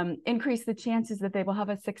increase the chances that they will have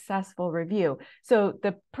a successful review. So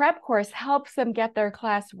the prep course helps them get their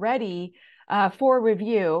class ready for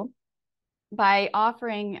review by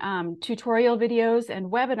offering tutorial videos and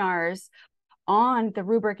webinars on the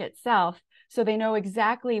rubric itself, so they know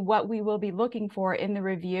exactly what we will be looking for in the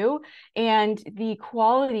review, and the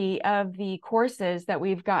quality of the courses that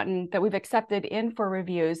we've accepted in for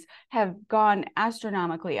reviews have gone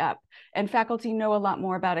astronomically up. And faculty know a lot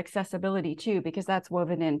more about accessibility too, because that's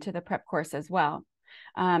woven into the prep course as well.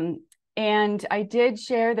 And I did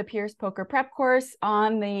share the Pierce POCR prep course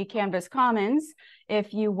on the Canvas Commons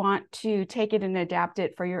if you want to take it and adapt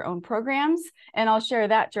it for your own programs. And I'll share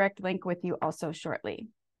that direct link with you also shortly.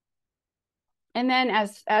 And then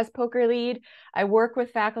as POCR lead, I work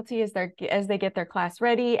with faculty as they get their class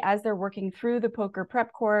ready, as they're working through the POCR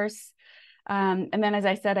prep course. And then, as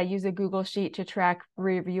I said, I use a Google Sheet to track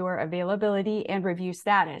reviewer availability and review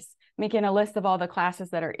status, making a list of all the classes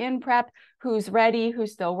that are in prep, who's ready,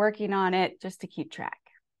 who's still working on it, just to keep track.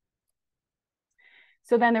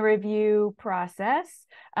 So then the review process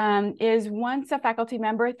is once a faculty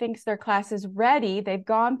member thinks their class is ready, they've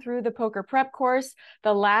gone through the POCR prep course.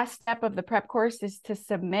 The last step of the prep course is to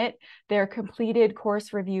submit their completed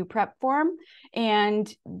course review prep form.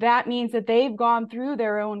 And that means that they've gone through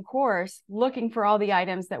their own course looking for all the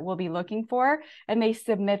items that we'll be looking for. And they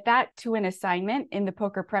submit that to an assignment in the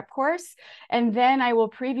POCR prep course. And then I will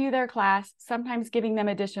preview their class, sometimes giving them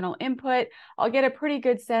additional input. I'll get a pretty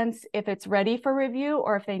good sense if it's ready for review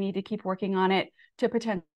or if they need to keep working on it to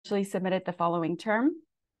potentially submit it the following term.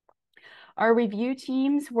 Our review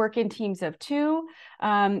teams work in teams of 2.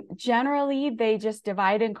 Generally, they just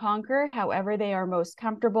divide and conquer however they are most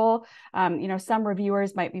comfortable. Some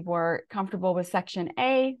reviewers might be more comfortable with section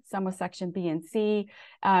A, some with section B and C.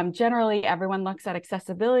 Generally, everyone looks at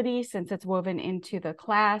accessibility since it's woven into the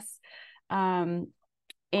class. And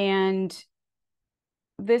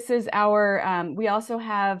this is our, we also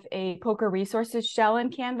have a POCR resources shell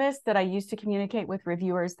in Canvas that I use to communicate with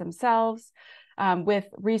reviewers themselves, with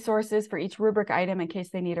resources for each rubric item in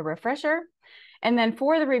case they need a refresher. And then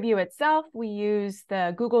for the review itself, we use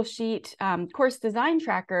the Google Sheet Course Design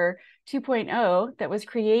Tracker 2.0 that was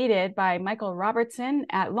created by Michael Robertson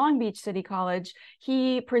at Long Beach City College.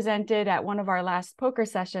 He presented at one of our last POCR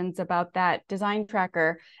sessions about that design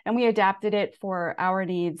tracker, and we adapted it for our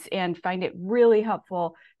needs and find it really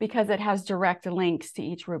helpful because it has direct links to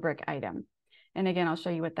each rubric item. And again, I'll show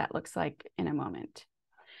you what that looks like in a moment.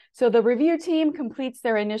 So the review team completes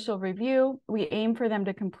their initial review. We aim for them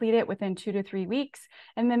to complete it within 2 to 3 weeks,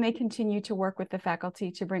 and then they continue to work with the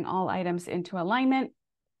faculty to bring all items into alignment.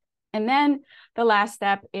 And then the last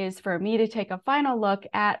step is for me to take a final look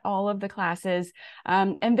at all of the classes.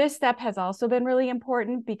 And this step has also been really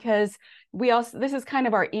important because this is kind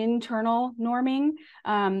of our internal norming,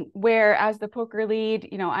 where as the POCR lead,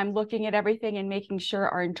 I'm looking at everything and making sure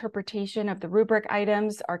our interpretation of the rubric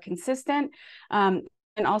items are consistent.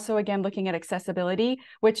 And also, again, looking at accessibility,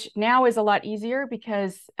 which now is a lot easier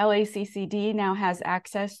because LACCD now has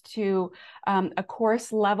access to a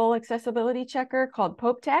course level accessibility checker called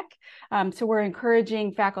POPTech. So we're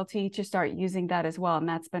encouraging faculty to start using that as well, and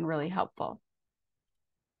that's been really helpful.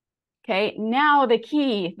 Okay, now the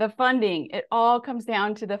key, the funding, it all comes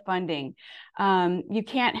down to the funding. You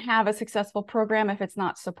can't have a successful program if it's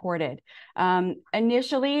not supported.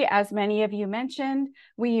 Initially, as many of you mentioned,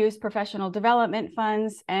 we used professional development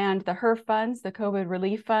funds and the HERF funds, the COVID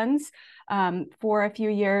relief funds, for a few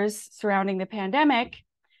years surrounding the pandemic.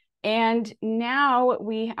 And now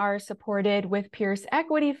we are supported with Pierce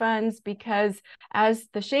equity funds because, as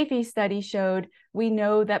the Chafee study showed, we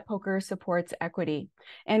know that POCR supports equity.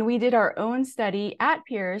 And we did our own study at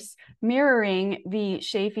Pierce mirroring the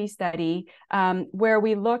Chafee study, where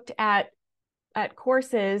we looked at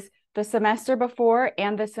courses the semester before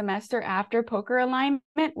and the semester after POCR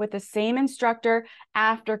alignment with the same instructor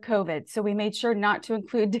after COVID. So we made sure not to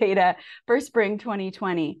include data for spring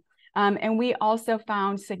 2020. And we also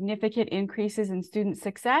found significant increases in student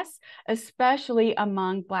success, especially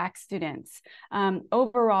among Black students.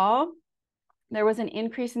 Overall, there was an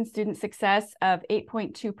increase in student success of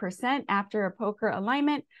 8.2% after a POCR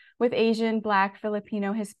alignment with Asian, Black,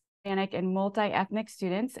 Filipino, Hispanic, and multi-ethnic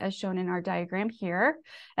students, as shown in our diagram here.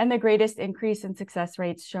 And the greatest increase in success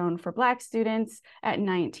rates shown for Black students at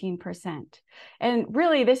 19%. And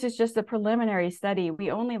really, this is just a preliminary study.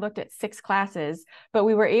 We only looked at 6 classes, but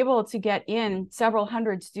we were able to get in several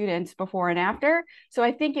hundred students before and after. So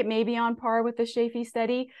I think it may be on par with the Chafee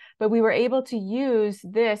study, but we were able to use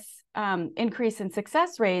this increase in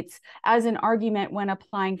success rates as an argument when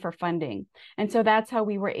applying for funding. And so that's how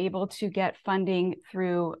we were able to get funding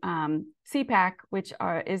through CPAC, which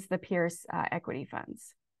is the Pierce equity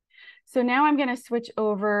funds. So now I'm going to switch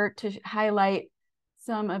over to highlight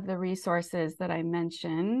some of the resources that I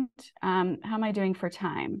mentioned. How am I doing for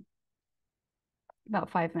time? About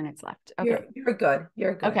 5 minutes left. Okay. You're good.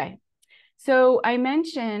 You're good. Okay. So I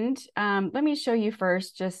mentioned, let me show you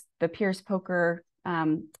first just the Pierce POCR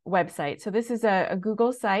website. So this is a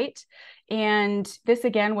Google site, and this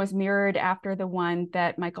again was mirrored after the one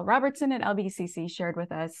that Michael Robertson at LBCC shared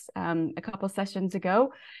with us a couple sessions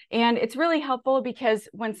ago. And it's really helpful because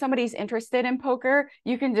when somebody's interested in POCR,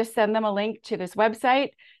 you can just send them a link to this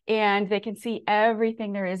website and they can see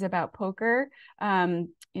everything there is about POCR.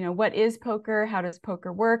 You know, what is POCR? How does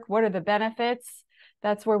POCR work? What are the benefits?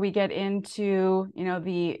 That's where we get into, you know,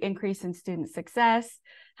 the increase in student success.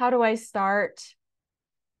 How do I start?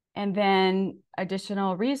 And then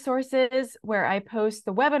additional resources where I post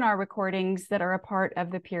the webinar recordings that are a part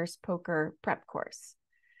of the Pierce POCR prep course.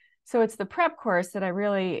 So it's the prep course that I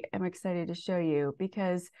really am excited to show you,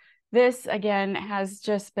 because this, again, has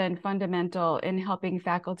just been fundamental in helping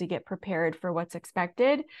faculty get prepared for what's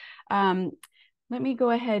expected. Let me go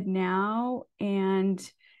ahead now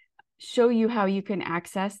and show you how you can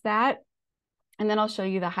access that. And then I'll show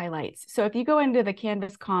you the highlights. So if you go into the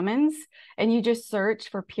Canvas Commons and you just search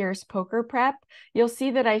for Pierce POCR Prep, you'll see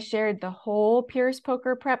that I shared the whole Pierce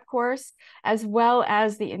POCR Prep course, as well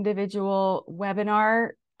as the individual webinar,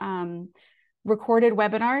 recorded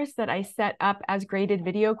webinars that I set up as graded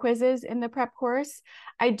video quizzes in the prep course.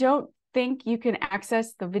 I don't think you can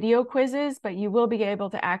access the video quizzes, but you will be able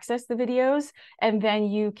to access the videos, and then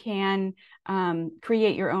you can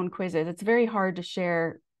create your own quizzes. It's very hard to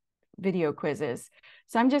share video quizzes.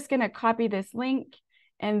 So I'm just going to copy this link,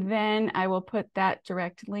 and then I will put that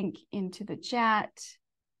direct link into the chat.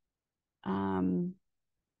 There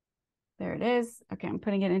it is. Okay, I'm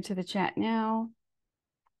putting it into the chat now.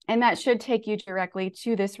 And that should take you directly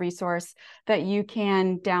to this resource that you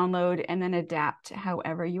can download and then adapt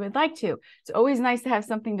however you would like to. It's always nice to have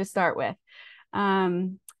something to start with.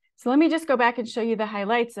 So let me just go back and show you the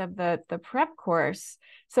highlights of the prep course.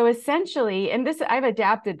 So essentially, and this, I've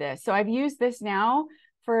adapted this. So I've used this now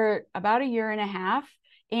for about 1.5 years,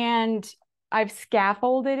 and I've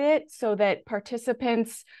scaffolded it so that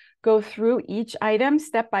participants go through each item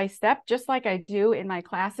step by step, just like I do in my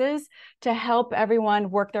classes, to help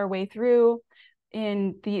everyone work their way through.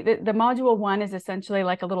 In the module 1 is essentially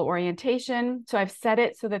like a little orientation. So I've set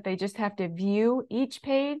it so that they just have to view each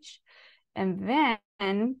page. And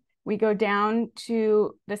then we go down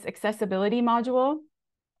to this accessibility module.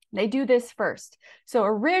 They do this first. So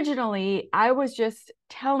originally, I was just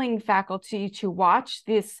telling faculty to watch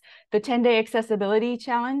the 10-day accessibility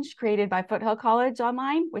challenge created by Foothill College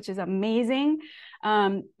online, which is amazing.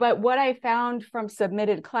 But what I found from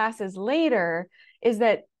submitted classes later is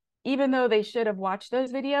that even though they should have watched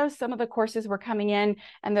those videos, some of the courses were coming in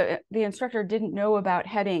and the instructor didn't know about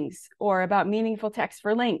headings or about meaningful text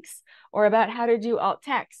for links or about how to do alt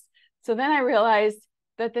text. So then I realized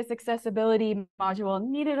that this accessibility module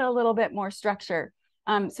needed a little bit more structure.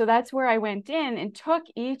 So that's where I went in and took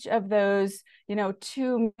each of those,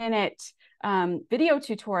 2-minute video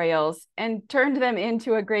tutorials and turned them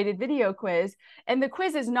into a graded video quiz. And the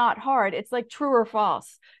quiz is not hard. It's like true or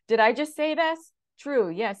false. Did I just say this? True.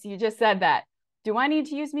 Yes, you just said that. Do I need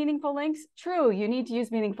to use meaningful links? True, you need to use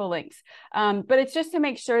meaningful links. But it's just to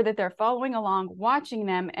make sure that they're following along, watching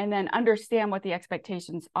them, and then understand what the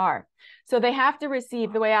expectations are. So they have to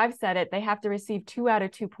receive, the way I've said it, they have to receive 2 out of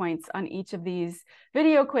 2 points on each of these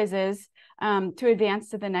video quizzes to advance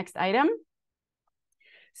to the next item.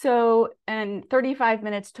 So, and 35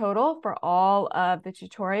 minutes total for all of the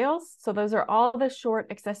tutorials. So those are all the short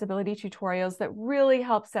accessibility tutorials that really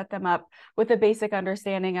help set them up with a basic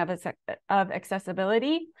understanding of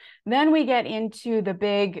accessibility. Then we get into the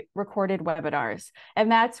big recorded webinars. And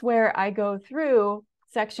that's where I go through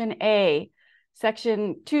section A,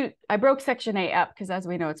 section 2. I broke section A up because, as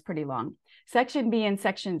we know, it's pretty long. Section B and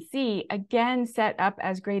section C, again, set up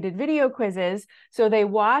as graded video quizzes. So they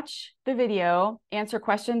watch the video, answer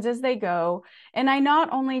questions as they go. And I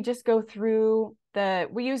not only just go through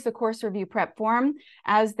we use the course review prep form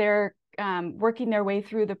as they're working their way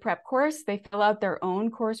through the prep course. They fill out their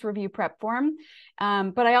own course review prep form.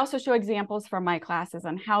 But I also show examples from my classes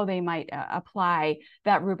on how they might apply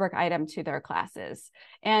that rubric item to their classes.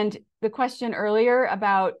 And the question earlier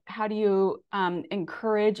about how do you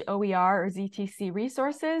encourage OER or ZTC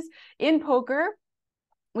resources in POCR,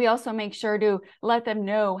 we also make sure to let them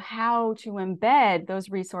know how to embed those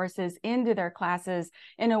resources into their classes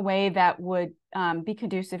in a way that would be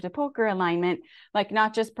conducive to POCR alignment, like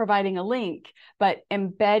not just providing a link, but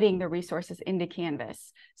embedding the resources into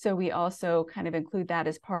Canvas. So we also kind of include that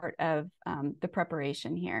as part of the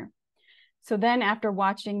preparation here. So then after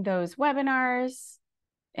watching those webinars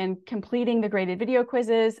and completing the graded video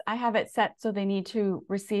quizzes, I have it set so they need to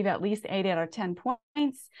receive at least 8 out of 10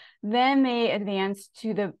 points. Then they advance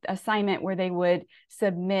to the assignment where they would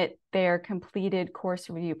submit their completed course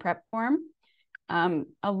review prep form,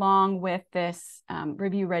 along with this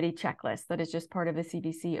review ready checklist that is just part of the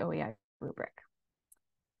CVC OER rubric.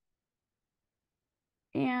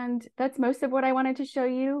 And that's most of what I wanted to show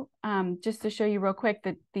you. Just to show you real quick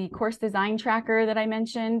that the course design tracker that I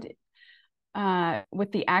mentioned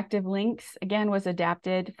with the active links, again, was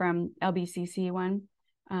adapted from LBCC one.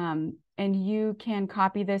 And you can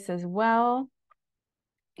copy this as well.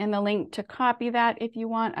 And the link to copy that, if you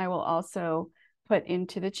want, I will also put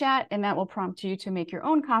into the chat, and that will prompt you to make your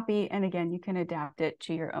own copy. And again, you can adapt it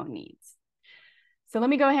to your own needs. So let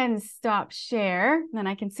me go ahead and stop share, then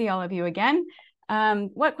I can see all of you again.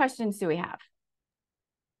 What questions do we have?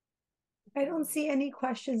 I don't see any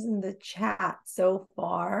questions in the chat so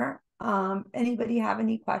far. Anybody have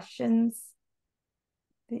any questions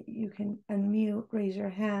that you can unmute, raise your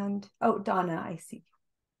hand? Oh, Donna, I see.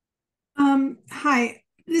 Hi,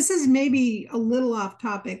 this is maybe a little off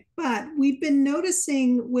topic, but we've been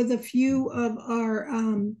noticing with a few of our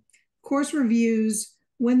course reviews,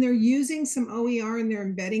 when they're using some OER and they're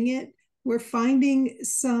embedding it, we're finding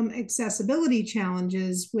some accessibility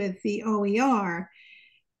challenges with the OER.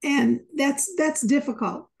 And that's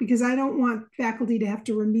difficult because I don't want faculty to have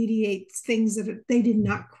to remediate things that they did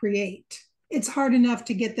not create. It's hard enough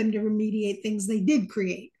to get them to remediate things they did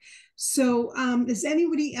create. So is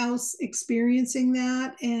anybody else experiencing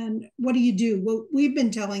that? And what do you do? Well, we've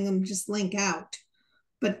been telling them just link out,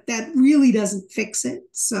 but that really doesn't fix it.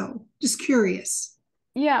 So just curious.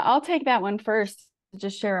 Yeah, I'll take that one first.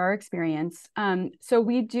 Just share our experience. So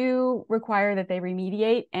we do require that they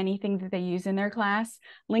remediate anything that they use in their class.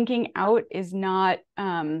 Linking out is not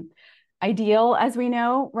ideal, as we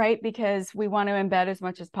know, right? Because we want to embed as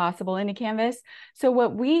much as possible into Canvas. So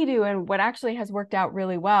what we do, and what actually has worked out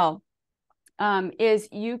really well, is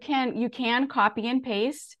you can copy and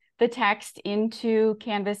paste the text into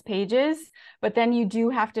Canvas pages, but then you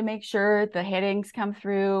do have to make sure the headings come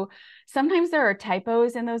through. Sometimes there are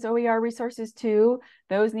typos in those OER resources too.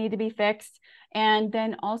 Those need to be fixed. And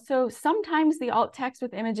then also sometimes the alt text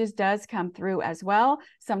with images does come through as well.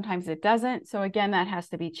 Sometimes it doesn't. So again, that has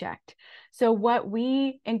to be checked. So what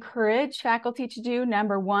we encourage faculty to do,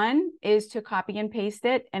 number one, is to copy and paste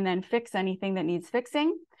it and then fix anything that needs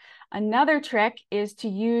fixing. Another trick is to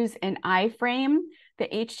use an iframe. The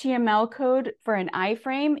HTML code for an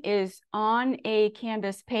iframe is on a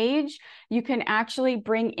Canvas page. You can actually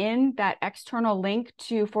bring in that external link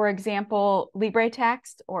to, for example,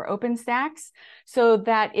 LibreText or OpenStax, so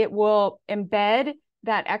that it will embed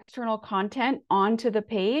that external content onto the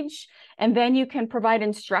page. And then you can provide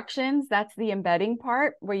instructions. That's the embedding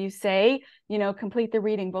part where you say, you know, complete the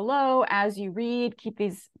reading below as you read, keep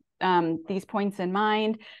these points in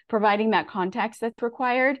mind, providing that context that's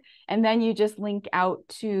required. And then you just link out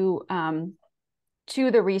to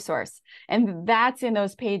to the resource. And that's in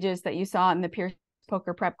those pages that you saw in the Peer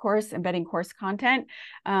Poker Prep course, embedding course content.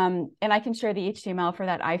 And I can share the HTML for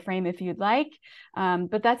that iframe if you'd like.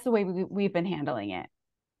 But that's the way we've been handling it.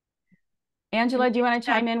 Angela, do you want to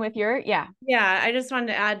chime in with your, yeah. I just wanted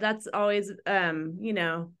to add, that's always, you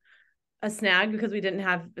know, a snag because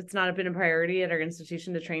it's not been a priority at our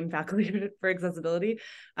institution to train faculty for accessibility.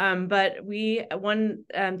 But one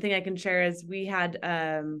thing I can share is we had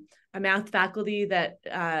a math faculty that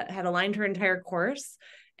had aligned her entire course,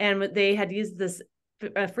 and they had used this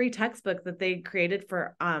a free textbook that they created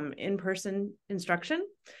for in-person instruction.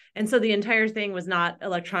 And so the entire thing was not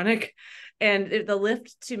electronic. And the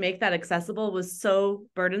lift to make that accessible was so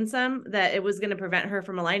burdensome that it was going to prevent her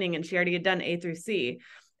from aligning. And she already had done A through C.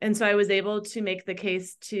 And so I was able to make the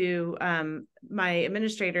case to my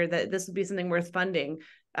administrator that this would be something worth funding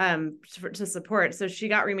to support. So she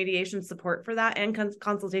got remediation support for that and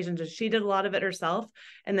consultation. So she did a lot of it herself.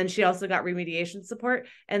 And then she also got remediation support.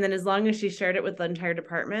 And then as long as she shared it with the entire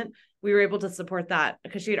department, we were able to support that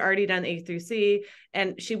because she had already done A through C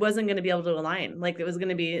and she wasn't going to be able to align. Like it was going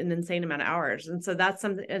to be an insane amount of hours. And so that's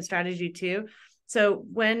a strategy too. So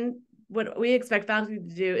what we expect faculty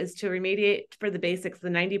to do is to remediate for the basics, the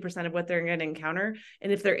 90% of what they're going to encounter.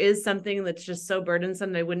 And if there is something that's just so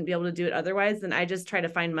burdensome they wouldn't be able to do it otherwise, then I just try to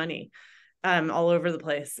find money all over the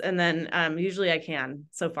place. And then usually I can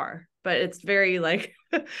so far, but it's very like,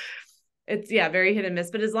 it's very hit and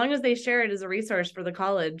miss. But as long as they share it as a resource for the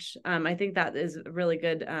college, I think that is a really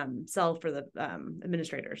good sell for the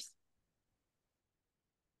administrators.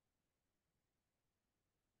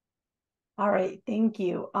 All right, thank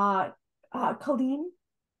you. Colleen?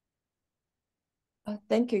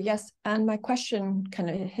 Thank you. Yes, and my question kind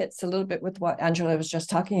of hits a little bit with what Angela was just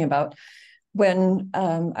talking about. When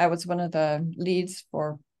I was one of the leads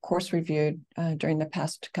for course review during the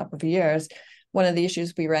past couple of years, one of the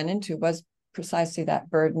issues we ran into was precisely that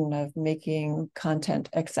burden of making content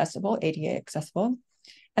accessible, ADA accessible.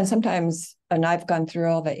 And sometimes, and I've gone through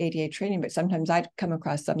all the ADA training, but sometimes I'd come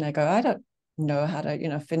across something, I go, I don't know how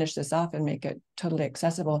to, finish this off and make it totally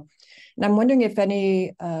accessible. And I'm wondering if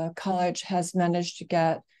any college has managed to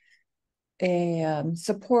get a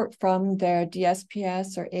support from their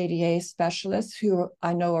DSPS or ADA specialists, who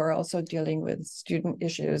I know are also dealing with student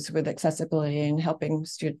issues with accessibility and helping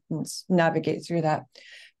students navigate through that.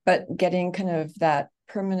 But getting kind of that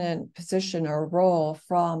permanent position or role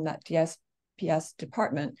from that DSPS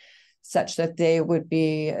department such that they would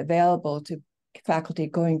be available to faculty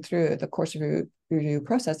going through the course review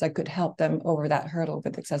process that could help them over that hurdle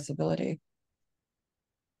with accessibility.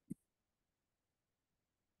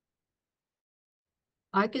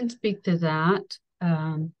 I can speak to that.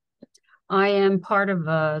 I am part of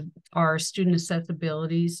our student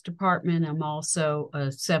accessibilities department. I'm also a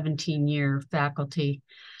 17-year faculty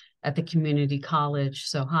at the community college,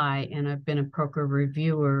 so hi, and I've been a POCR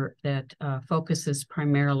reviewer that focuses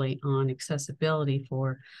primarily on accessibility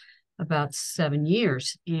for about 7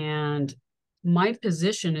 years. And my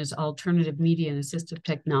position is alternative media and assistive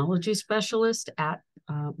technology specialist at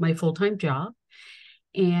my full-time job.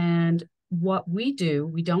 And what we do,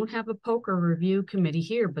 we don't have a POCR review committee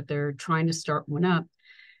here, but they're trying to start one up.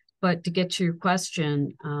 But to get to your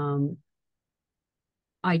question,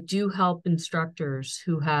 I do help instructors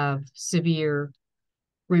who have severe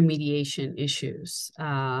remediation issues,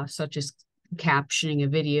 such as captioning a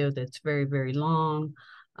video that's very, very long,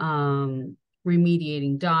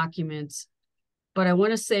 remediating documents. But I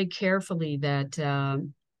want to say carefully that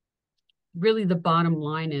really the bottom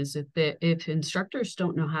line is if instructors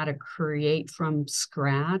don't know how to create from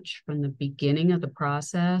scratch, from the beginning of the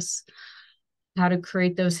process, how to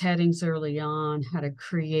create those headings early on, how to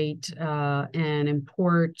create and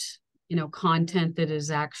import, content that is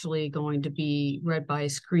actually going to be read by a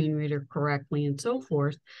screen reader correctly and so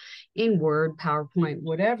forth in Word, PowerPoint,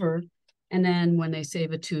 whatever. And then when they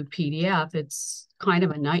save it to a PDF, it's kind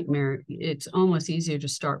of a nightmare. It's almost easier to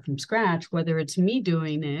start from scratch, whether it's me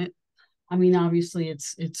doing it. I mean, obviously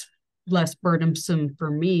it's less burdensome for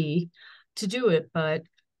me to do it, but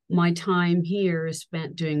my time here is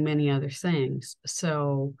spent doing many other things.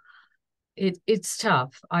 So it's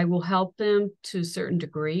tough. I will help them to a certain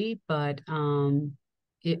degree, but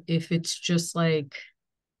if it's just like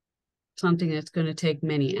something that's going to take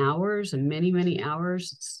many hours and many, many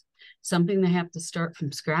hours, it's something they have to start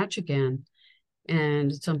from scratch again.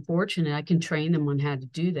 And it's unfortunate. I can train them on how to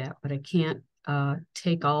do that, but I can't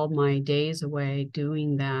take all my days away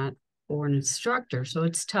doing that for an instructor. So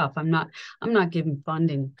it's tough. I'm not giving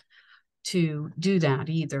funding to do that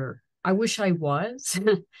either. I wish I was.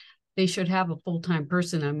 They should have a full-time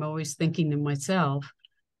person. I'm always thinking to myself,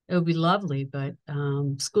 it would be lovely, but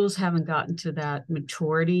schools haven't gotten to that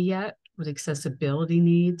maturity yet with accessibility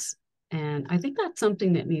needs. And I think that's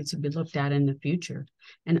something that needs to be looked at in the future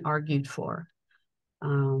and argued for.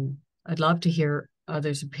 I'd love to hear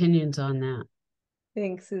others' opinions on that.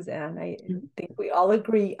 Thanks, Suzanne. I think we all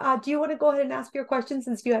agree. Do you want to go ahead and ask your question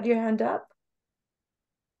since you had your hand up?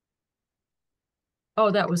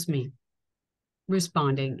 Oh, that was me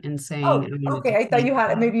responding and saying. Oh, okay. I thought you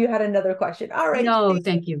had, maybe you had another question. All right. No,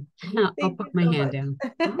 thank you. I'll put my hand down.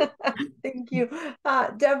 Thank you.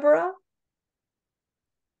 Deborah?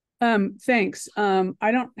 Thanks.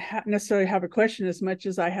 I don't necessarily have a question as much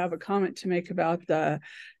as I have a comment to make about the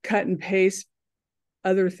cut and paste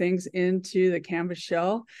other things into the Canvas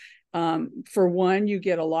shell. For one, you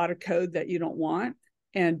get a lot of code that you don't want.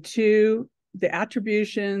 And two, the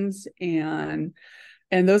attributions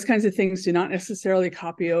and those kinds of things do not necessarily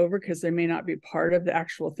copy over because they may not be part of the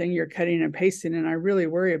actual thing you're cutting and pasting. And I really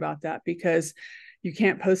worry about that because you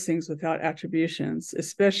can't post things without attributions,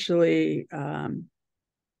 especially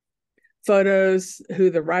photos, who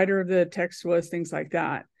the writer of the text was, things like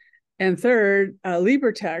that. And third,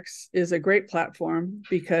 LibreText is a great platform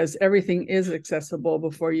because everything is accessible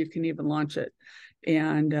before you can even launch it.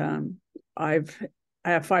 And I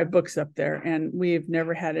have 5 books up there, and we've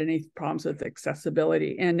never had any problems with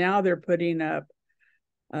accessibility. And now they're putting up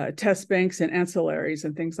test banks and ancillaries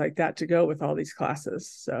and things like that to go with all these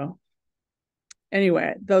classes. So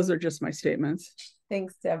anyway, those are just my statements.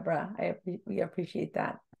 Thanks, Deborah. We appreciate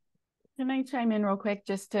that. Can I chime in real quick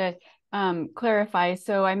just to clarify?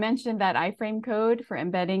 So I mentioned that iframe code for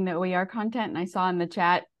embedding the OER content, and I saw in the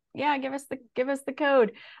chat, yeah, give us the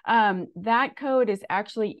code. That code is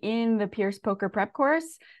actually in the Pierce Poker Prep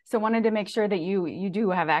course. So wanted to make sure that you do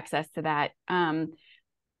have access to that.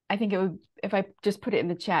 I think it would, if I just put it in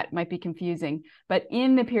the chat, it might be confusing. But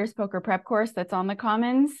in the Pierce Poker Prep course that's on the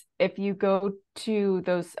Commons, if you go to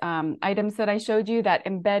those items that I showed you, that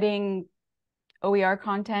embedding OER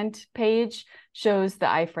content page shows the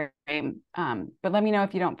iframe. But let me know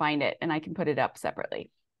if you don't find it and I can put it up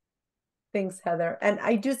separately. Thanks, Heather. And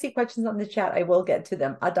I do see questions on the chat. I will get to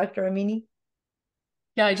them. Dr. Amini?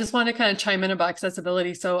 Yeah, I just want to kind of chime in about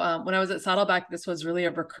accessibility. So when I was at Saddleback, this was really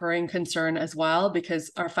a recurring concern as well,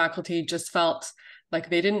 because our faculty just felt like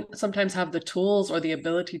they didn't sometimes have the tools or the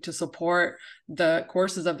ability to support the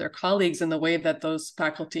courses of their colleagues in the way that those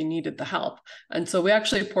faculty needed the help. And so we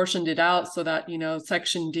actually portioned it out so that,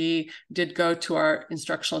 Section D did go to our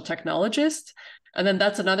instructional technologist. And then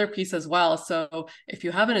that's another piece as well. So if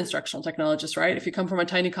you have an instructional technologist, right? If you come from a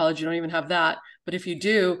tiny college, you don't even have that. But if you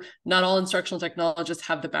do, not all instructional technologists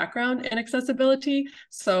have the background in accessibility.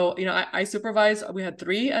 So, I supervised, we had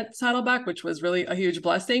 3 at Saddleback, which was really a huge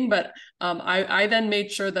blessing. But I then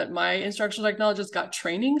made sure that my instructional technologists got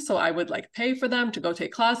training. So I would pay for them to go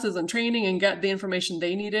take classes and training and get the information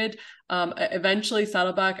they needed. Eventually,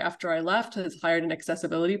 Saddleback, after I left, has hired an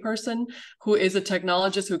accessibility person who is a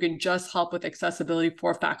technologist who can just help with accessibility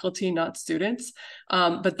for faculty, not students.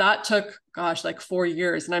 But that took, 4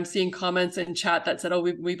 years. And I'm seeing comments in chat that said, oh,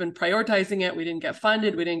 we've been prioritizing it. We didn't get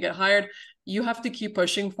funded. We didn't get hired. You have to keep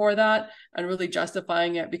pushing for that and really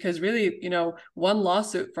justifying it, because really, one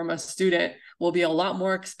lawsuit from a student will be a lot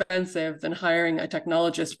more expensive than hiring a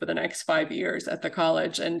technologist for the next 5 years at the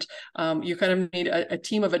college. And you kind of need a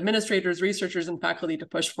team of administrators, researchers, and faculty to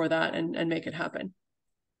push for that and make it happen.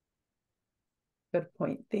 Good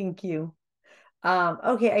point. Thank you.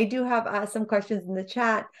 Okay, I do have some questions in the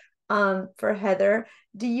chat for Heather.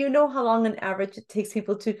 Do you know how long on average it takes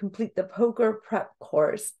people to complete the poker prep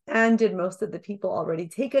course? And did most of the people already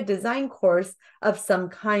take a design course of some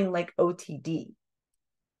kind like OTD?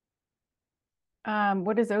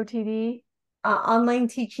 What is OTD? Online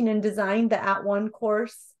teaching and design, the @ONE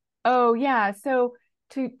course. Oh yeah, so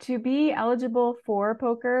to be eligible for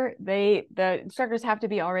poker, the instructors have to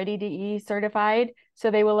be already DE certified,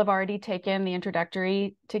 so they will have already taken the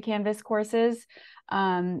introductory to Canvas courses.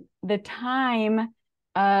 The time,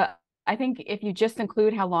 I think if you just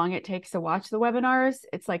include how long it takes to watch the webinars,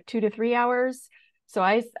 it's like 2 to 3 hours. So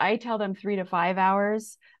I tell them 3 to 5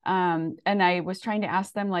 hours. And I was trying to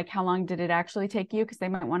ask them how long did it actually take you? Because they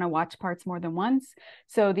might want to watch parts more than once.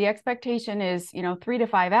 So the expectation is, 3 to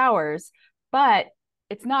 5 hours, but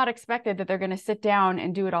it's not expected that they're going to sit down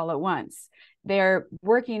and do it all at once. They're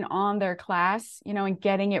working on their class, and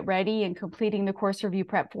getting it ready and completing the course review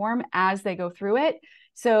prep form as they go through it.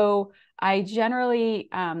 So I generally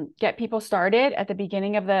get people started at the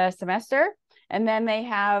beginning of the semester, and then they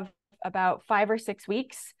have about 5 or 6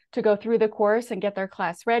 weeks to go through the course and get their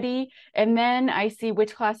class ready. And then I see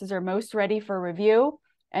which classes are most ready for review.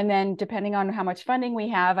 And then depending on how much funding we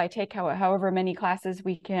have, I take however many classes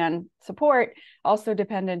we can support, also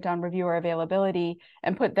dependent on reviewer availability,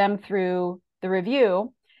 and put them through the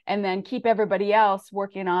review, and then keep everybody else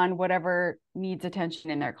working on whatever needs attention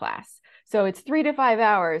in their class. So it's 3 to 5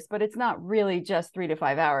 hours, but it's not really just 3 to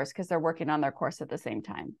 5 hours because they're working on their course at the same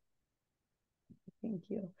time. Thank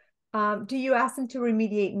you. Do you ask them to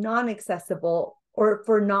remediate non-accessible or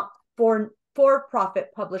for-profit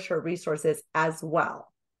publisher resources as well?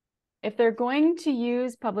 If they're going to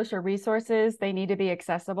use publisher resources, they need to be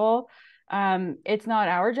accessible. It's not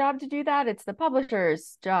our job to do that. It's the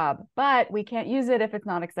publisher's job, but we can't use it if it's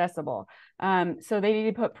not accessible. So they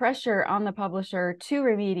need to put pressure on the publisher to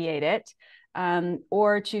remediate it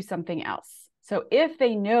or choose something else. So if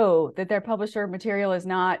they know that their publisher material is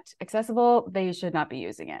not accessible, they should not be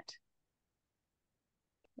using it.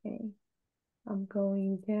 Okay. I'm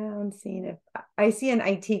going down, seeing if I see an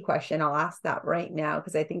IT question. I'll ask that right now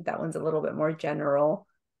because I think that one's a little bit more general.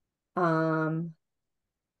 I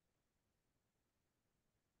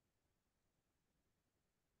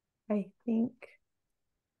think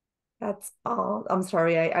that's all. I'm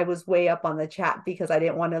sorry, I was way up on the chat because I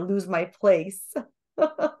didn't want to lose my place.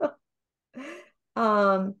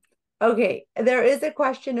 Okay, there is a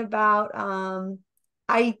question about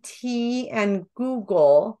IT and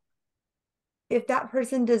Google. If that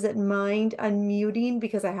person doesn't mind unmuting,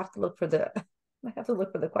 because I have to look for the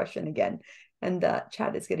question again, and the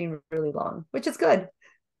chat is getting really long, which is good.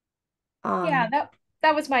 Yeah,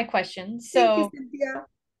 that was my question. So thank you, Cynthia.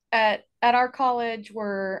 At our college,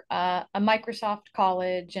 we're a Microsoft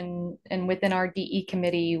college, and within our DE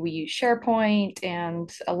committee, we use SharePoint, and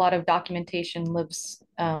a lot of documentation lives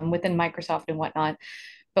within Microsoft and whatnot.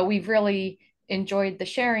 But we've really enjoyed the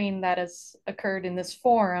sharing that has occurred in this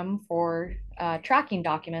forum for tracking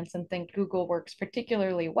documents, and think Google works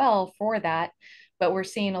particularly well for that. But we're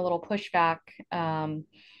seeing a little pushback on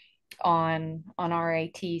our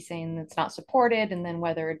IT, saying it's not supported, and then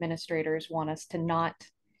whether administrators want us to not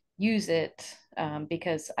use it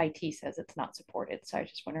because IT says it's not supported. So I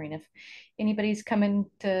was just wondering if anybody's coming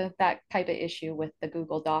to that type of issue with the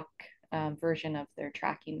Google Doc version of their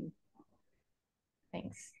tracking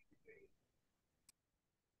things.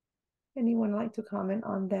 Anyone like to comment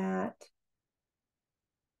on that?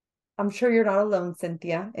 I'm sure you're not alone,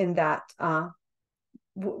 Cynthia, in that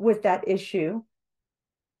with that issue.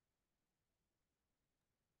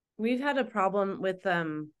 We've had a problem with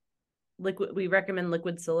liquid. We recommend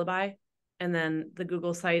liquid syllabi, and then the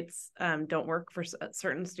Google sites don't work for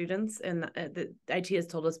certain students, and the IT has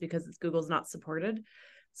told us because Google's not supported.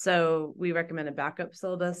 So we recommend a backup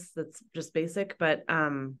syllabus that's just basic, but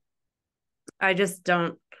I just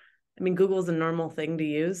don't. I mean, Google's a normal thing to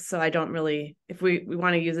use, so I don't really, if we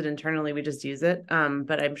want to use it internally, we just use it.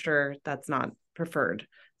 But I'm sure that's not preferred.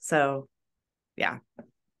 So yeah.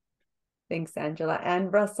 Thanks, Angela.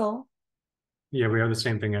 And Russell? Yeah, we have the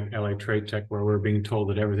same thing at LA Trade Tech, where we're being told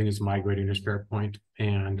that everything is migrating to SharePoint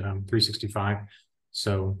and 365.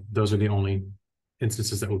 So those are the only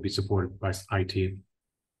instances that will be supported by IT.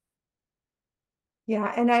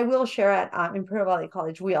 Yeah, and I will share at Imperial Valley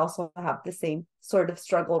College, we also have the same sort of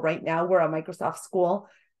struggle right now. We're a Microsoft school.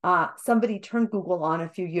 Somebody turned Google on a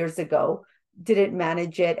few years ago, didn't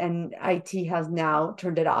manage it, and IT has now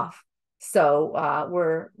turned it off. So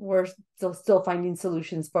we're still finding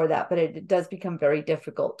solutions for that, but it does become very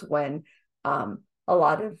difficult when a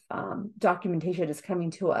lot of documentation is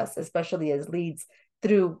coming to us, especially as leads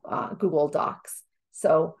through Google Docs.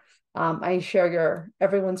 So I share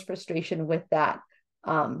everyone's frustration with that.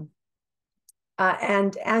 And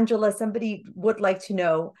Angela, somebody would like to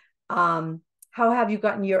know, how have you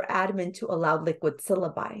gotten your admin to allow liquid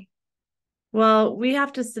syllabi? Well, we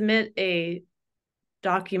have to submit a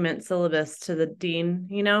document syllabus to the dean,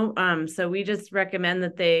 so we just recommend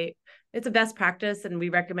that it's a best practice, and we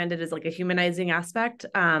recommend it as like a humanizing aspect.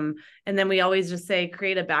 And then we always just say,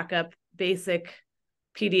 create a backup basic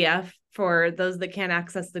PDF for those that can't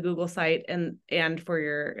access the Google site and for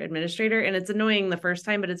your administrator. And it's annoying the first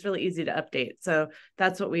time, but it's really easy to update. So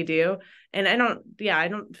that's what we do. And I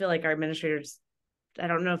don't feel like our administrators, I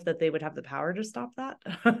don't know if that they would have the power to stop that,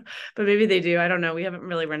 but maybe they do. I don't know. We haven't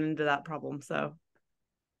really run into that problem. So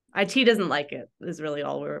IT doesn't like it is really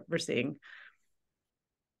all we're seeing.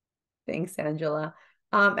 Thanks, Angela.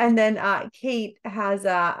 And then Kate has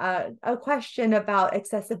a question about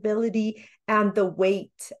accessibility and the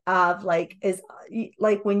weight of like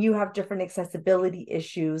when you have different accessibility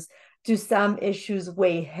issues, do some issues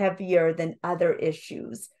weigh heavier than other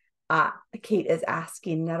issues? Kate is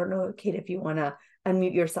asking. I don't know, Kate, if you want to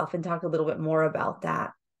unmute yourself and talk a little bit more about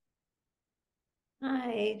that.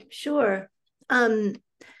 Hi, sure.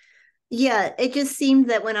 Yeah, it just seemed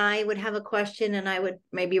that when I would have a question and I would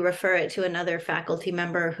maybe refer it to another faculty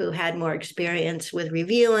member who had more experience with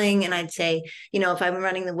reviewing, and I'd say, if I'm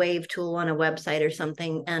running the Wave tool on a website or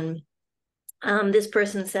something, and this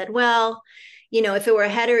person said, well, if it were a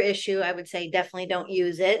header issue, I would say definitely don't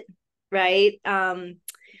use it, right?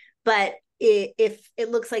 But if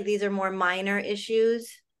it looks like these are more minor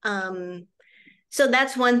issues, so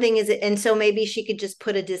that's one thing and so maybe she could just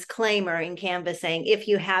put a disclaimer in Canvas saying, if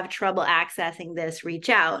you have trouble accessing this, reach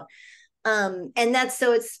out. And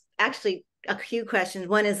so it's actually a few questions.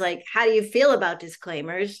 One is like, how do you feel about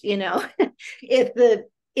disclaimers? If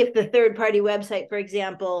the third party website, for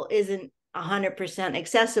example, isn't 100%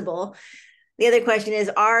 accessible. The other question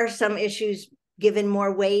is, are some issues given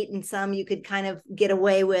more weight and some you could kind of get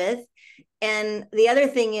away with? And the other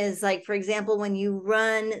thing is, like, for example, when you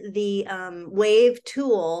run the Wave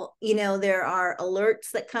tool, there are alerts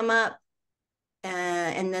that come up,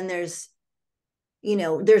 and then there's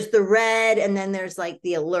the red, and then there's like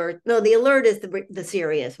the alert. No, the alert is the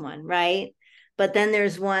serious one, right? But then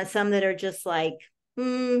there's some that are just like,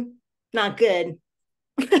 not good.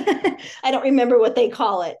 I don't remember what they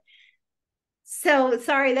call it. So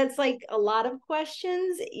sorry, that's like a lot of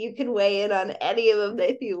questions. You can weigh in on any of them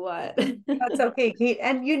if you want. That's okay, Kate.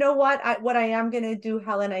 And you know what? What I am going to do,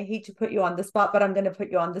 Helen, I hate to put you on the spot, but I'm going to put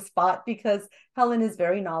you on the spot because Helen is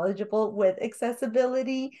very knowledgeable with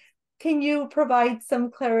accessibility. Can you provide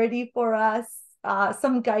some clarity for us,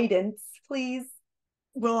 some guidance, please?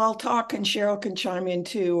 Well, I'll talk and Cheryl can chime in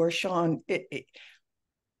too, or Sean.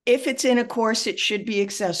 If it's in a course, it should be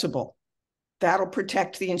accessible. That'll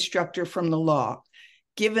protect the instructor from the law.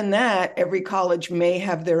 Given that, every college may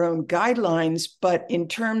have their own guidelines, but in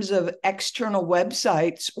terms of external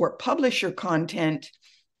websites or publisher content,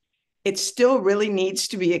 it still really needs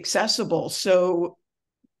to be accessible. So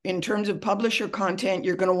in terms of publisher content,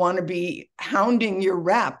 you're going to want to be hounding your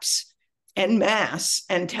reps en masse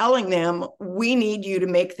and telling them, we need you to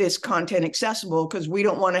make this content accessible because we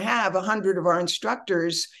don't want to have 100 of our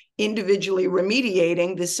instructors individually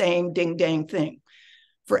remediating the same ding-dang thing.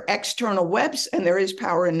 For external webs, and there is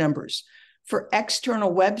power in numbers, for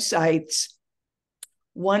external websites,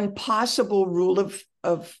 one possible rule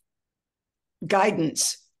of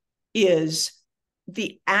guidance is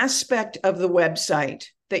the aspect of the website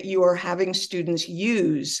that you are having students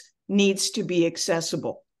use needs to be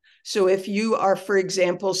accessible. So if you are, for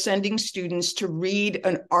example, sending students to read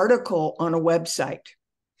an article on a website,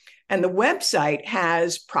 and the website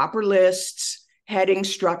has proper lists, heading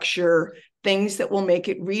structure, things that will make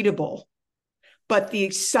it readable, but the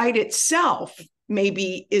site itself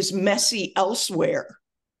maybe is messy elsewhere,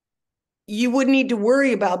 you wouldn't need to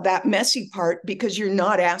worry about that messy part because you're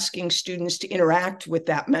not asking students to interact with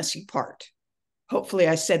that messy part. Hopefully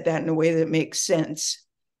I said that in a way that makes sense.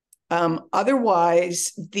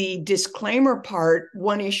 Otherwise, the disclaimer part,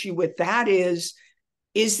 one issue with that is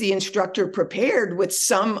the instructor prepared with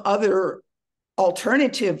some other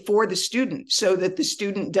alternative for the student so that the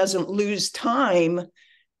student doesn't lose time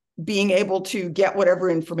being able to get whatever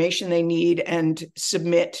information they need and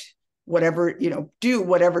submit whatever, do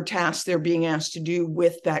whatever task they're being asked to do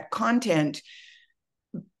with that content.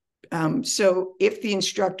 So if the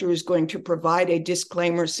instructor is going to provide a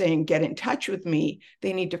disclaimer saying, get in touch with me,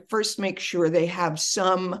 they need to first make sure they have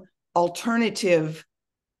some alternative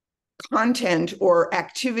content or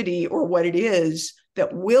activity or what it is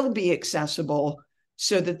that will be accessible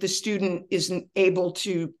so that the student isn't able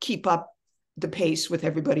to keep up the pace with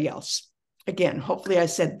everybody else. Again, hopefully I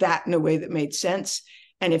said that in a way that made sense.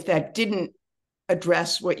 And if that didn't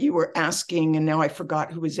address what you were asking, and now I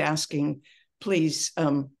forgot who was asking, please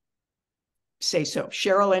say so.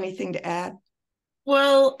 Cheryl, anything to add?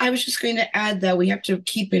 Well, I was just going to add that we have to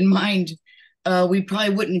keep in mind, we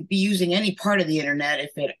probably wouldn't be using any part of the internet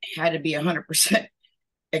if it had to be 100%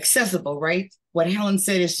 accessible, right? What Helen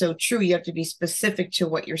said is so true. You have to be specific to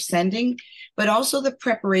what you're sending, but also the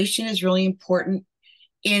preparation is really important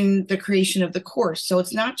in the creation of the course. So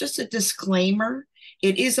it's not just a disclaimer.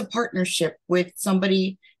 It is a partnership with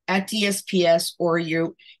somebody at DSPS, or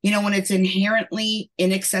when it's inherently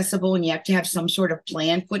inaccessible and you have to have some sort of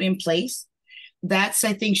plan put in place. That's,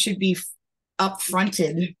 I think, should be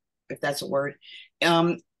upfronted, if that's a word,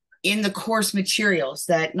 in the course materials,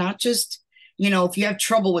 that not just, if you have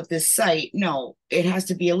trouble with this site, no, it has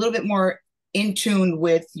to be a little bit more in tune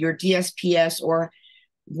with your DSPS or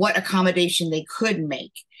what accommodation they could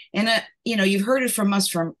make. And, you've heard it from us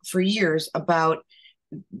for years about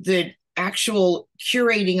the actual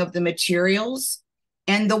curating of the materials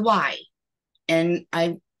and the why. And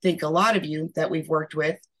I think a lot of you that we've worked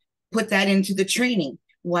with put that into the training.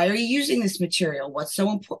 Why are you using this material? What's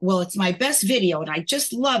so important? Well, it's my best video and I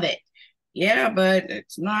just love it. Yeah, but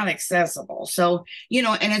it's not accessible. So, you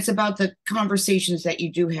know, and it's about the conversations that you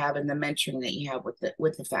do have and the mentoring that you have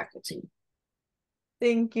with the faculty.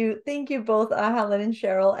 Thank you both, Helen and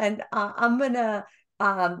Cheryl. And I'm gonna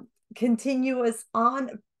continue us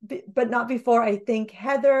on, but not before I thank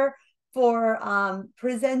Heather for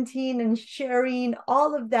presenting and sharing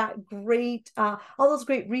all of that great, all those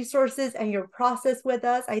great resources and your process with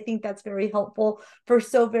us. I think that's very helpful for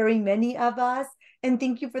so very many of us. And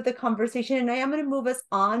thank you for the conversation. And I am going to move us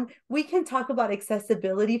on. We can talk about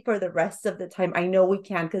accessibility for the rest of the time. I know we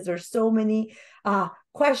can, because there's so many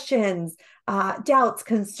questions, doubts,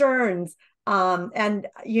 concerns. And,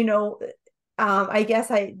 you know, I guess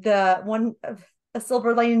the one a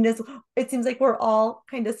silver lining is it seems like we're all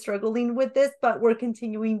kind of struggling with this, but we're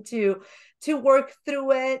continuing to work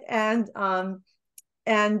through it and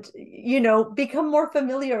you know, become more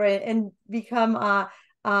familiar and become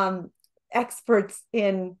experts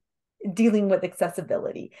in dealing with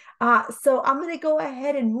accessibility. So I'm going to go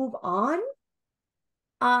ahead and move on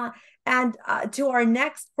and to our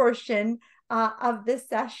next portion of this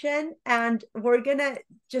session. And we're going to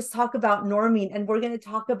just talk about norming, and we're going to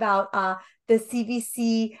talk about the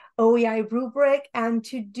CVC OEI rubric. And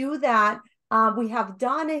to do that, we have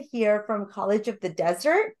Donna here from College of the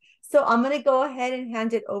Desert. So I'm going to go ahead and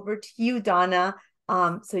hand it over to you, Donna,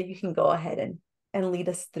 so you can go ahead and lead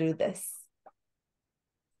us through this.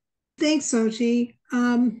 Thanks, Sochi.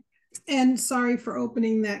 And sorry for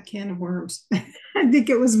opening that can of worms. I think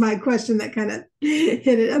it was my question that kind of hit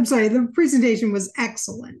it. I'm sorry, the presentation was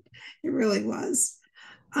excellent. It really was.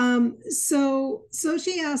 So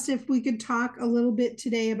she asked if we could talk a little bit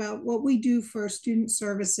today about what we do for student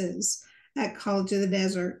services at College of the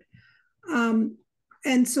Desert.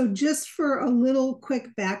 And so just for a little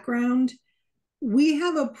quick background, we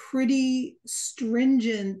have a pretty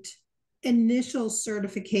stringent initial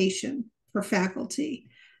certification for faculty.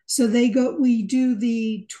 So we do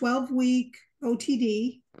the 12-week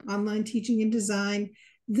OTD, online teaching and design.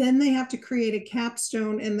 Then they have to create a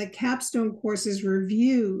capstone, and the capstone course is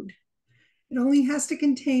reviewed. It only has to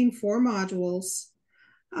contain 4 modules,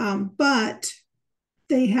 but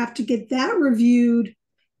they have to get that reviewed,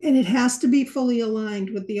 and it has to be fully aligned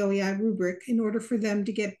with the OEI rubric in order for them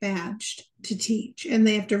to get badged to teach. And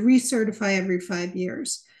they have to recertify every 5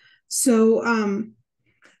 years. So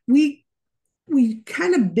we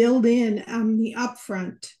kind of build in the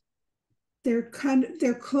upfront. They're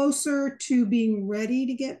closer to being ready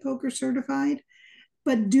to get POCR certified,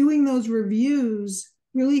 but doing those reviews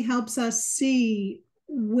really helps us see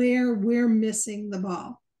where we're missing the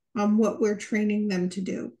ball on what we're training them to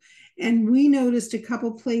do. And we noticed a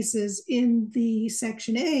couple places in the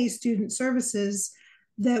Section A student services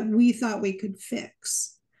that we thought we could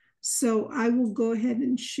fix. So I will go ahead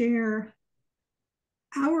and share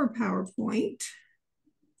our PowerPoint.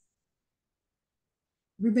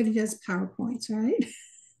 Everybody does PowerPoints, right?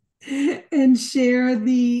 And share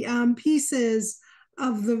the pieces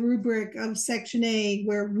of the rubric of Section A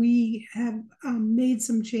where we have made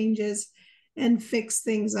some changes and fixed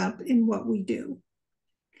things up in what we do.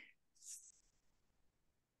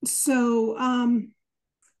 So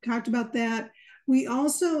talked about that. We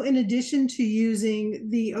also, in addition to using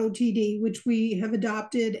the OTD, which we have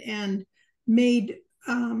adopted and made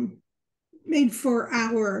for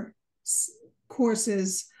our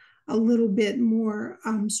courses a little bit more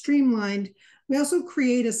streamlined, we also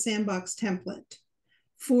create a sandbox template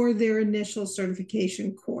for their initial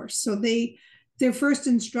certification course. So their first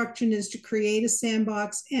instruction is to create a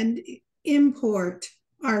sandbox and import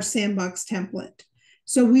our sandbox template.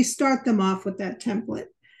 So we start them off with that template.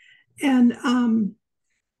 And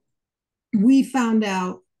we found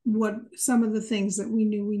out what some of the things that we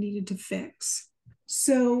knew we needed to fix.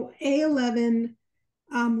 So A11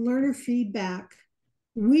 learner feedback,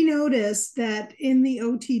 we noticed that in the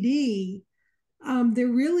OTD, there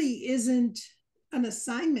really isn't an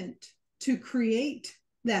assignment to create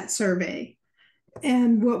that survey.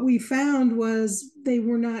 And what we found was they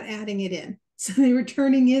were not adding it in. So they were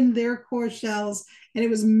turning in their course shells and it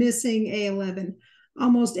was missing A11.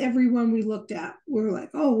 Almost everyone we looked at, we were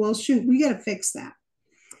like, oh, well, shoot, we got to fix that.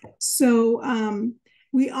 So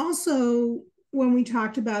we also, when we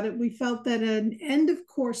talked about it, we felt that an end of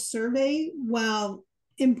course survey, while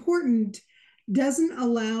important, doesn't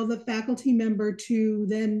allow the faculty member to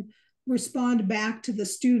then respond back to the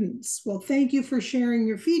students. Well, thank you for sharing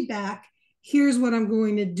your feedback. Here's what I'm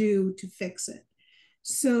going to do to fix it.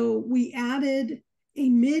 So we added a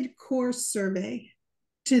mid-course survey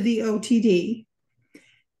to the OTD,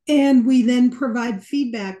 and we then provide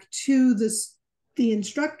feedback to the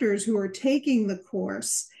instructors who are taking the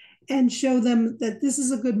course and show them that this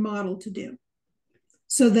is a good model to do,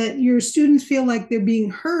 so that your students feel like they're being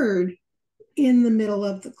heard in the middle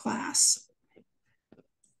of the class.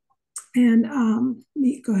 And let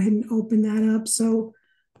me go ahead and open that up. So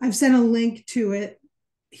I've sent a link to it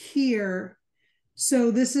here.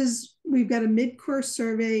 So this is, we've got a mid-course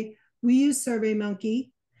survey. We use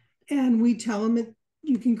SurveyMonkey, and we tell them that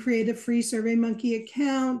you can create a free SurveyMonkey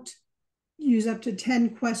account, use up to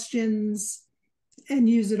 10 questions, and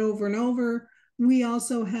use it over and over. We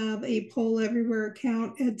also have a Poll Everywhere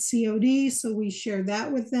account at COD, so we share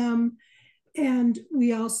that with them. And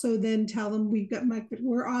we also then tell them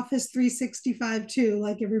we're Office 365 too,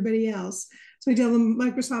 like everybody else. So we tell them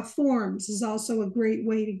Microsoft Forms is also a great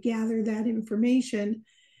way to gather that information.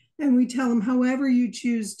 And we tell them, however you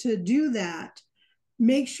choose to do that,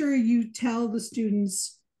 make sure you tell the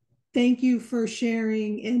students, thank you for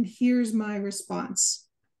sharing, and here's my response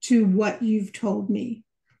to what you've told me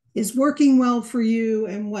is working well for you,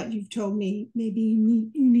 and what you've told me maybe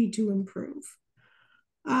you need to improve.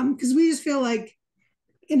 Because we just feel like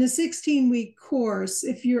in a 16-week course,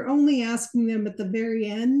 if you're only asking them at the very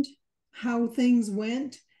end how things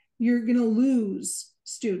went, you're going to lose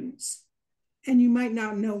students, and you might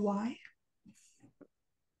not know why.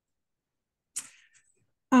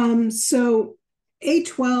 So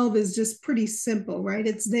A12 is just pretty simple, right?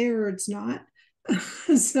 It's there or it's not.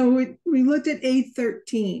 So we looked at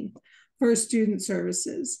A13 for student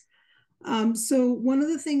services. So one of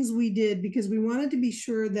the things we did, because we wanted to be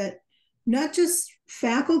sure that not just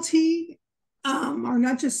faculty or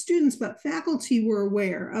not just students, but faculty were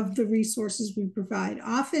aware of the resources we provide.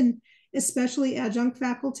 Often, especially adjunct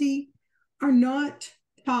faculty, are not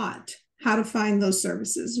taught how to find those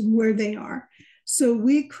services and where they are. So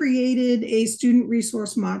we created a student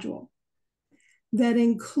resource module that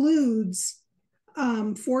includes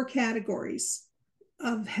 4 categories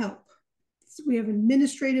of help. So we have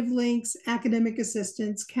administrative links, academic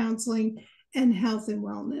assistance, counseling, and health and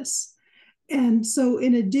wellness. And so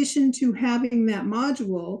in addition to having that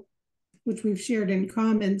module, which we've shared in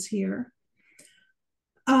comments here,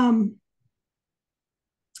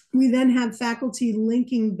 we then have faculty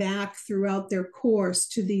linking back throughout their course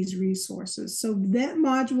to these resources. So that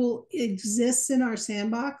module exists in our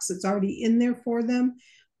sandbox. It's already in there for them.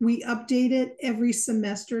 We update it every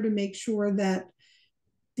semester to make sure that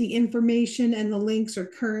the information and the links are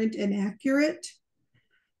current and accurate.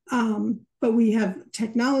 But we have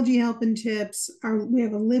technology help and tips. We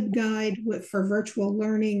have a LibGuide for virtual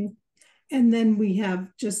learning. And then we have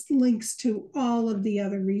just links to all of the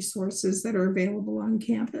other resources that are available on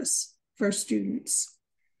campus for students.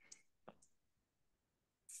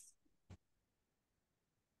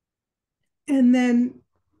 And then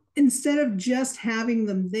instead of just having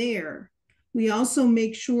them there, we also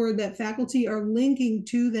make sure that faculty are linking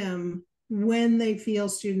to them when they feel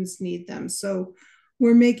students need them. So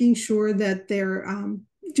we're making sure that they're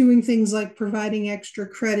doing things like providing extra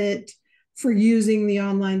credit for using the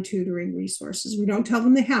online tutoring resources. We don't tell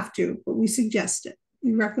them they have to, but we suggest it.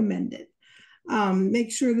 We recommend it.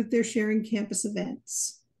 Make sure that they're sharing campus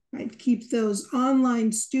events, right? Keep those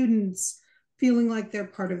online students feeling like they're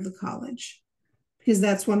part of the college, because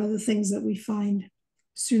that's one of the things that we find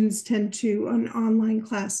students tend to, on online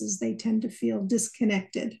classes, they tend to feel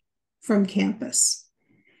disconnected from campus.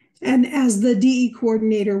 And as the DE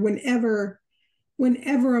coordinator, whenever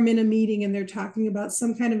I'm in a meeting and they're talking about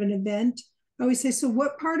some kind of an event, I always say, so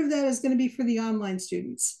what part of that is going to be for the online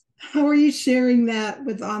students? How are you sharing that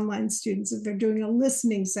with online students if they're doing a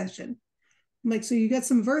listening session? I'm like, so you got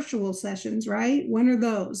some virtual sessions, right? When are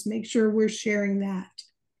those? Make sure we're sharing that.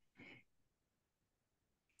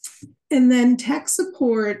 And then tech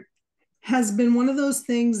support has been one of those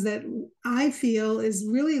things that I feel is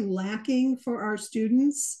really lacking for our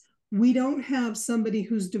students. We don't have somebody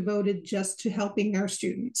who's devoted just to helping our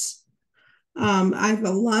students. I've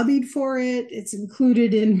lobbied for it. It's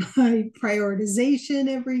included in my prioritization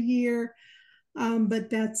every year, but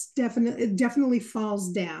that's it definitely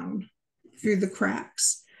falls down through the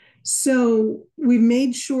cracks. So we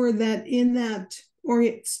made sure that in that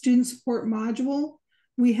student support module,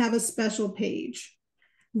 we have a special page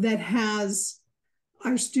that has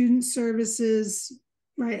our student services,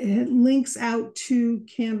 right? It links out to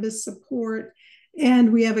Canvas support,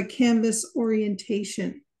 and we have a Canvas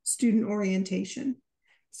orientation, student orientation,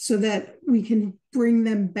 so that we can bring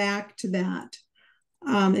them back to that.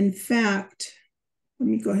 In fact, let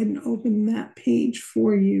me go ahead and open that page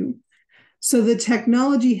for you. So the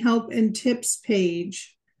technology help and tips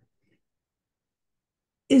page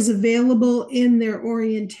is available in their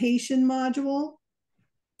orientation module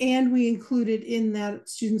and we include it in that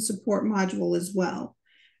student support module as well.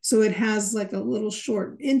 So it has like a little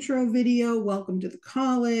short intro video, welcome to the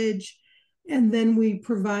college, and then we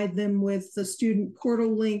provide them with the student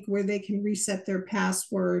portal link where they can reset their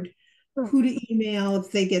password, who to email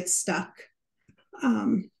if they get stuck,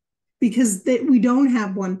 because we don't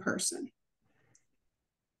have one person.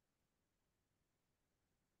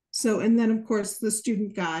 So, and then of course the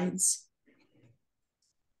student guides.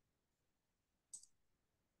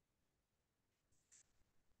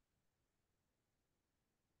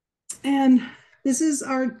 And this is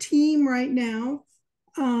our team right now.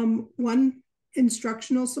 One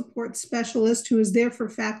instructional support specialist who is there for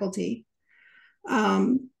faculty.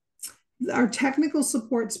 Our technical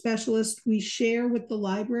support specialist, we share with the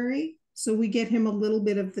library. So we get him a little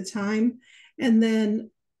bit of the time. And then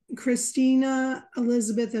Christina,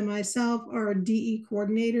 Elizabeth, and myself are our DE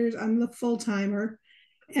coordinators. I'm the full-timer.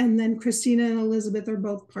 And then Christina and Elizabeth are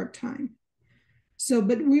both part-time. So,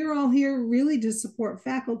 but we're all here really to support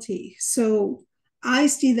faculty. So I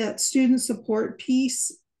see that student support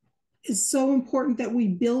piece is so important that we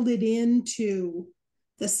build it into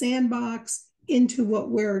the sandbox, into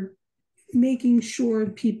what we're making sure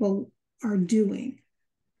people are doing.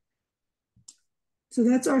 So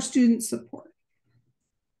that's our student support.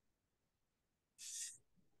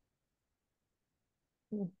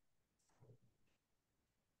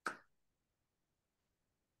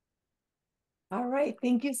 All right,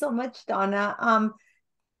 thank you so much, Donna.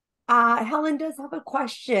 Helen does have a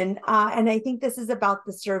question, and I think this is about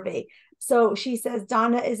the survey. So she says,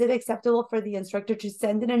 Donna, is it acceptable for the instructor to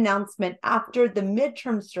send an announcement after the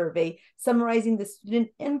midterm survey summarizing the student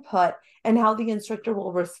input and how the instructor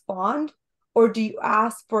will respond? Or do you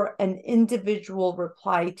ask for an individual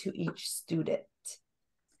reply to each student?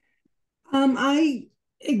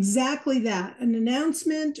 Exactly that. An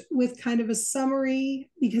announcement with kind of a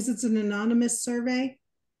summary because it's an anonymous survey.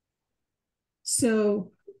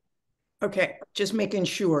 So. Okay, just making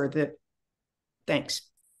sure that, thanks.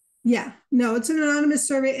 Yeah, no, it's an anonymous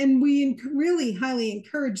survey, and we really highly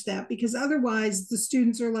encourage that because otherwise the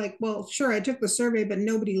students are like, well, sure, I took the survey, but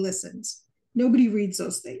nobody listens. Nobody reads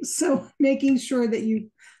those things. So making sure that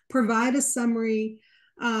you provide a summary.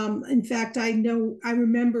 In fact, I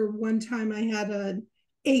remember one time I had an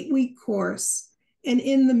 8-week course, and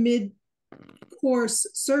in the mid-course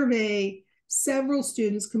survey, several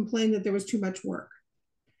students complained that there was too much work.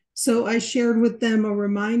 So I shared with them a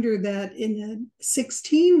reminder that in a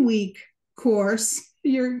 16-week course,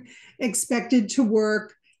 you're expected to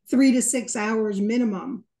work 3 to 6 hours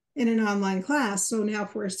minimum in an online class. So now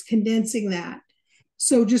we're condensing that.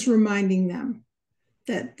 So just reminding them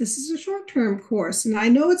that this is a short-term course. And I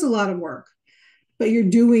know it's a lot of work, but you're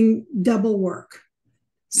doing double work.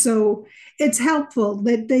 So it's helpful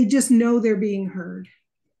that they just know they're being heard,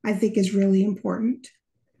 I think is really important.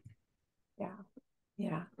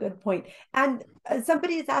 Yeah, good point. And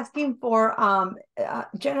somebody is asking for,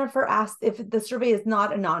 Jennifer asked if the survey is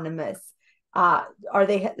not anonymous, are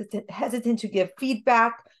they hesitant to give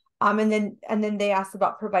feedback? And then they asked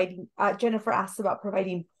about providing, Jennifer asked about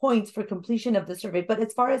providing points for completion of the survey. But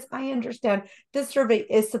as far as I understand, this survey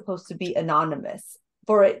is supposed to be anonymous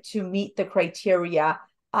for it to meet the criteria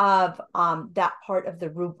of that part of the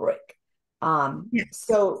rubric. Yes.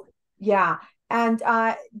 So yeah, and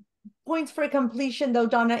points for completion though,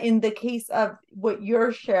 Donna, in the case of what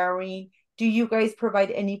you're sharing, do you guys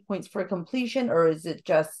provide any points for completion, or is it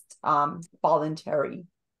just voluntary?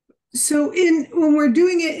 So when we're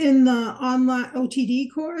doing it in the online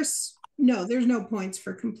OTD course, no, there's no points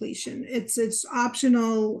for completion. It's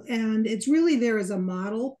optional, and it's really there as a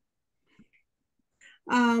model.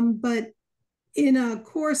 But in a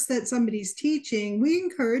course that somebody's teaching, we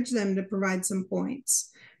encourage them to provide some points.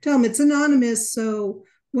 Tell them it's anonymous. So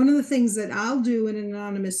one of the things that I'll do in an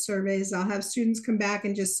anonymous survey is I'll have students come back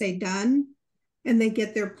and just say done, and they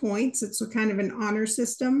get their points. It's a kind of an honor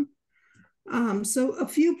system. So a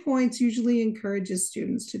few points usually encourages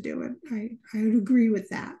students to do it. I would agree with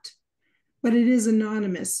that, but it is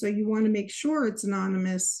anonymous. So you want to make sure it's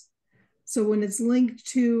anonymous. So when it's linked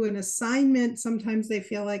to an assignment, sometimes they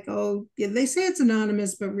feel like, oh, yeah, they say it's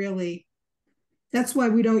anonymous, but really that's why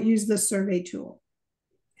we don't use the survey tool.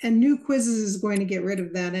 And new quizzes is going to get rid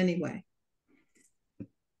of that anyway.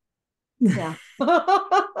 Yeah.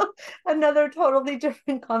 Another totally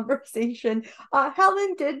different conversation.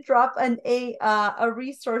 Helen did drop a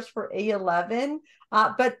resource for A11,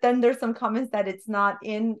 but then there's some comments that it's not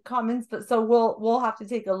in Commons, but so we'll have to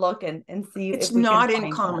take a look and see. It's not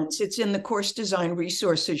in Commons. It's in the course design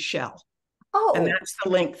resources shell. Oh, and that's the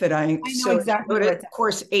link that I know exactly go to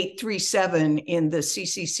course 837 in the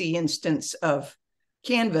CCC instance of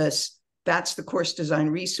Canvas, that's the course design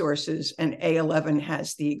resources, and A11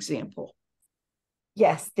 has the example.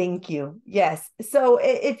 Yes, thank you. Yes. So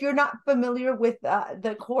if you're not familiar with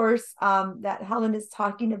the course that Helen is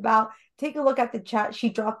talking about, take a look at the chat. She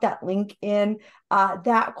dropped that link in.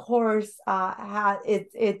 That course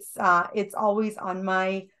it's always on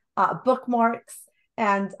my bookmarks.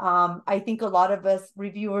 And I think a lot of us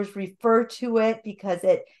reviewers refer to it because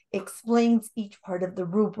it explains each part of the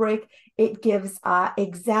rubric. It gives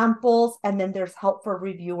examples, and then there's help for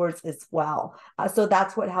reviewers as well. So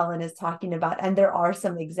that's what Helen is talking about. And there are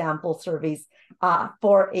some example surveys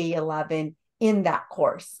for A11 in that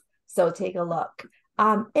course. So take a look.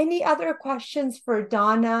 Any other questions for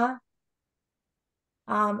Donna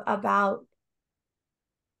about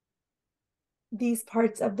these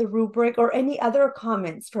parts of the rubric, or any other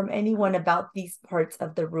comments from anyone about these parts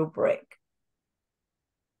of the rubric?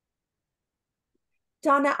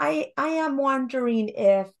 Donna, I am wondering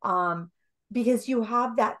if, because you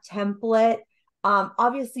have that template,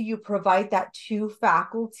 obviously you provide that to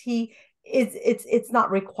faculty, it's not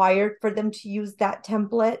required for them to use that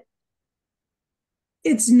template?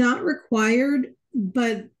 It's not required,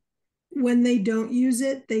 but when they don't use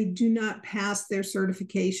it, they do not pass their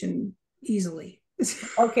certification easily.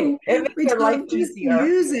 Okay, it makes your life easier.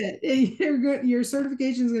 Use it. Your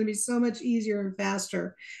certification is going to be so much easier and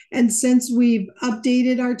faster. And since we've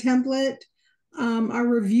updated our template, our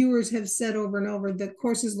reviewers have said over and over, the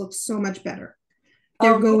courses look so much better.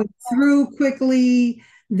 They're going through quickly.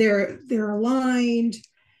 They're aligned.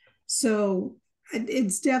 So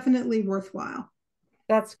it's definitely worthwhile.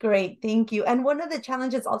 That's great. Thank you. And one of the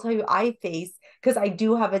challenges I'll tell you I face, because I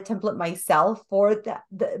do have a template myself for that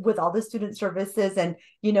with all the student services, and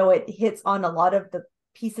it hits on a lot of the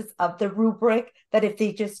pieces of the rubric that if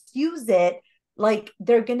they just use it, like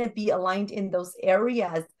they're going to be aligned in those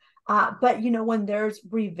areas. But when there's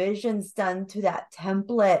revisions done to that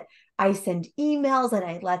template, I send emails and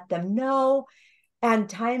I let them know. And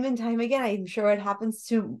time again, I'm sure it happens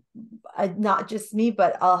to not just me,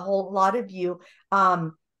 but a whole lot of you.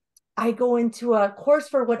 I go into a course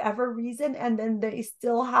for whatever reason, and then they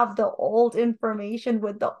still have the old information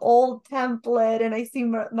with the old template. And I see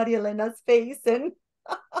Maria Elena's face, and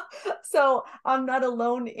so I'm not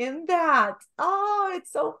alone in that. Oh,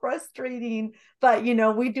 it's so frustrating. But,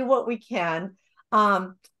 we do what we can.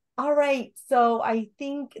 All right. So I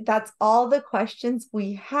think that's all the questions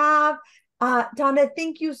we have. Donna,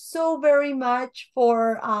 thank you so very much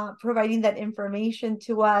for providing that information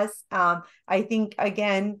to us. I think,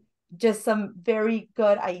 again, just some very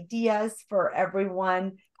good ideas for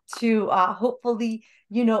everyone to hopefully,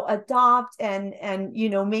 adopt and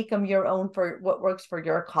make them your own for what works for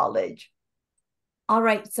your college. All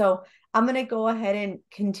right, so I'm going to go ahead and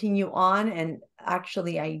continue on. And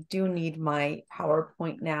actually, I do need my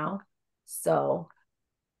PowerPoint now. So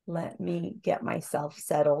let me get myself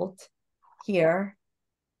settled here.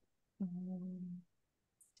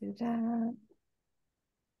 Do that.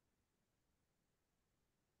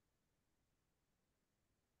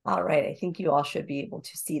 All right, I think you all should be able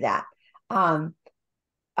to see that.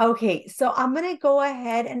 Okay, so I'm going to go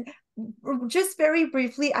ahead and just very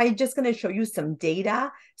briefly, I'm just going to show you some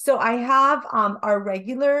data. So I have our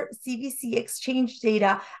regular CVC exchange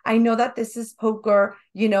data. I know that this is POCR,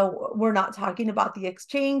 we're not talking about the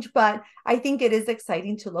exchange, but I think it is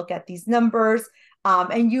exciting to look at these numbers.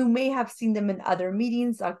 And you may have seen them in other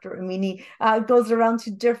meetings. Dr. Amini goes around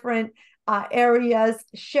to different areas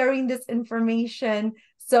sharing this information.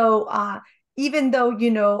 So even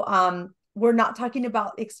though, we're not talking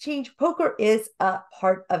about exchange, POCR is a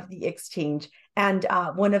part of the exchange. And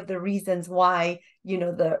one of the reasons why,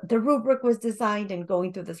 the rubric was designed and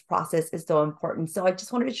going through this process is so important. So I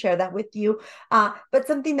just wanted to share that with you. But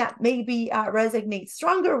something that maybe resonates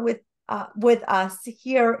stronger with us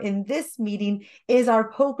here in this meeting is our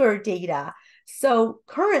POCR data. So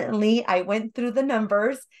currently, I went through the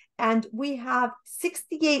numbers, and we have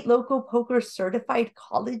 68 local POCR certified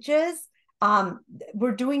colleges.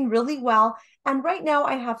 We're doing really well. And right now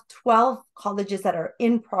I have 12 colleges that are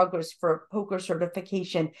in progress for POCR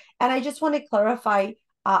certification. And I just want to clarify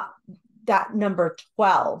that number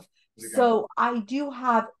 12. So I do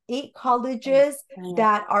have 8 colleges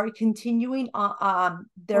that are continuing on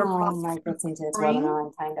their process. Webinar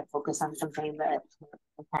and trying to focus on something that.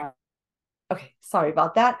 Okay, sorry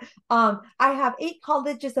about that. I have 8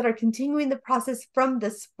 colleges that are continuing the process from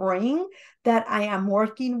the spring that I am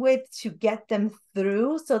working with to get them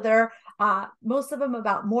through. So they're most of them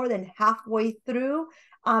about more than halfway through.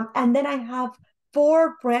 And then I have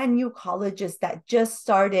 4 brand new colleges that just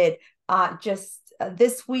started just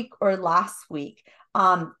this week or last week.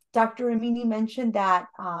 Dr. Amini mentioned that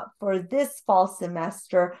for this fall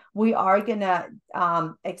semester, we are going to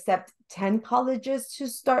accept 10 colleges to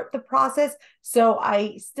start the process. So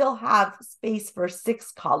I still have space for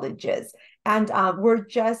 6 colleges. And we're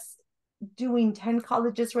just doing 10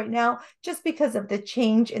 colleges right now, just because of the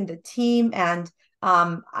change in the team. And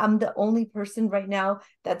I'm the only person right now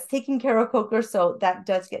that's taking care of POCR. So that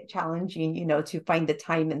does get challenging, you know, to find the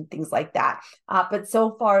time and things like that. But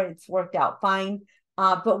so far it's worked out fine.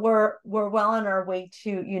 But we're well on our way to,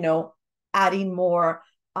 you know, adding more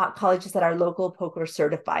colleges that are local POCR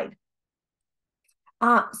certified.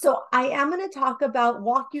 So I am going to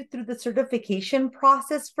walk you through the certification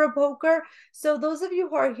process for POCR. So those of you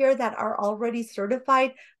who are here that are already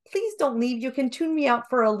certified, please don't leave. You can tune me out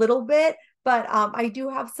for a little bit, but I do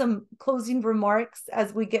have some closing remarks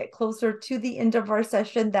as we get closer to the end of our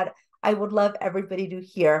session that I would love everybody to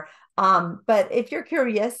hear. But if you're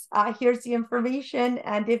curious, here's the information.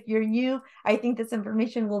 And if you're new, I think this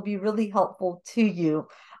information will be really helpful to you.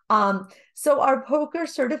 So our POCR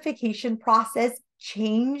certification process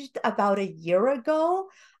changed about a year ago.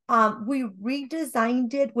 We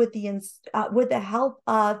redesigned it with the help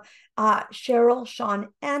of Cheryl, Sean,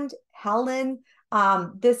 and Helen.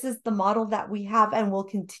 This is the model that we have and will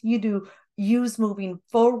continue to use moving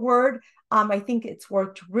forward. I think it's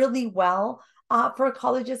worked really well for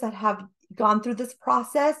colleges that have gone through this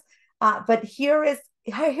process. But here it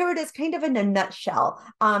is kind of in a nutshell.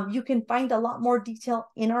 You can find a lot more detail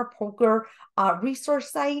in our POCR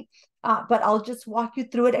resource site, but I'll just walk you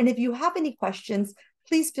through it. And if you have any questions,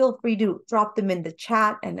 please feel free to drop them in the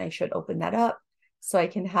chat, and I should open that up so I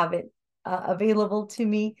can have it available to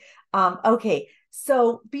me. Okay,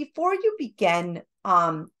 so before you begin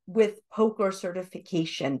with POCR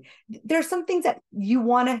certification, there's some things that you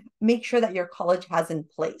want to make sure that your college has in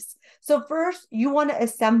place. So first, you want to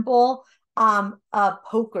assemble a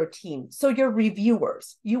POCR team. So your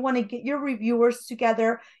reviewers, you want to get your reviewers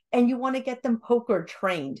together and you want to get them POCR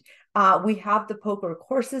trained. We have the POCR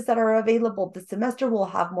courses that are available this semester. We'll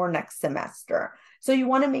have more next semester. So you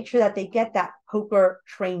want to make sure that they get that POCR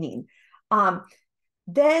training.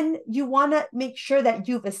 Then you want to make sure that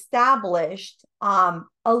you've established a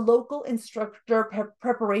local instructor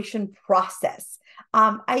preparation process.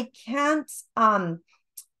 I can't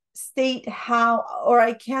state how, or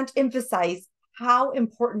I can't emphasize how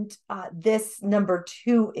important this number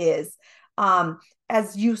 2 is.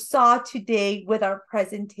 As you saw today with our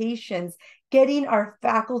presentations, getting our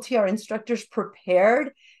faculty, our instructors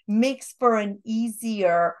prepared makes for an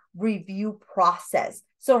easier review process.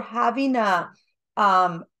 So having a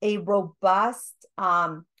robust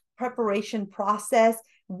preparation process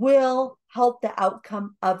will help the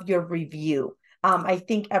outcome of your review. I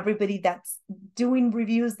think everybody that's doing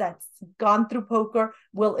reviews that's gone through POCR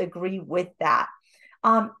will agree with that.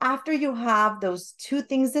 After you have those 2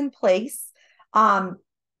 things in place,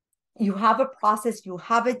 you have a process, you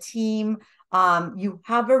have a team, you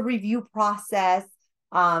have a review process,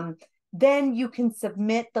 then you can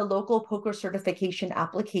submit the local POCR certification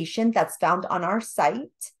application that's found on our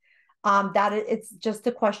site. It's just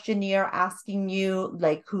a questionnaire asking you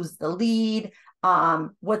like who's the lead,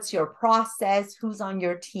 what's your process, who's on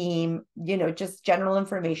your team, you know, just general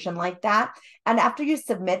information like that. And after you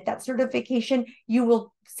submit that certification, you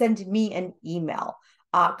will send me an email.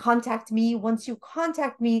 Contact me. Once you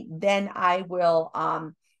contact me, then I will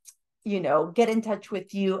you know, get in touch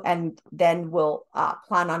with you, and then we'll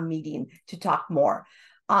plan on meeting to talk more.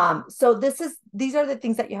 So these are the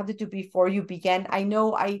things that you have to do before you begin. I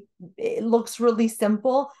know it looks really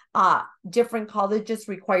simple. Different colleges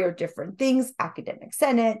require different things. Academic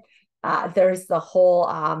Senate, there's the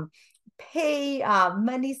whole pay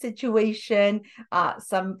money situation.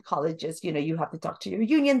 Some colleges, you know, you have to talk to your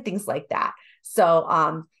union, things like that.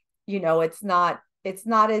 So you know, it's not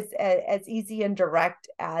as easy and direct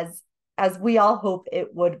as we all hope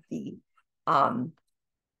it would be.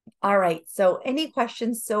 All right, so any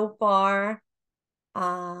questions so far?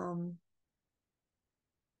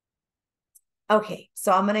 Okay,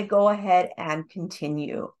 so I'm going to go ahead and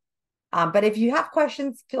continue. But if you have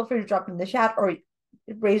questions, feel free to drop them in the chat or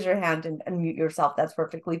raise your hand and unmute yourself. That's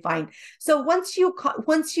perfectly fine. So once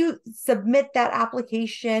you submit that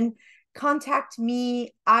application, contact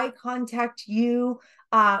me, I contact you.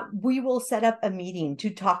 We will set up a meeting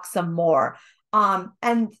to talk some more.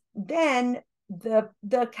 And then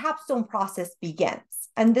the capstone process begins.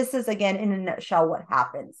 And this is, again, in a nutshell, what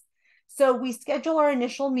happens. So we schedule our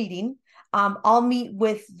initial meeting. I'll meet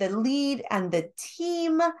with the lead and the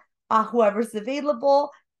team, whoever's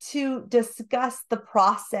available, to discuss the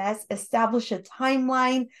process, establish a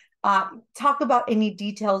timeline, talk about any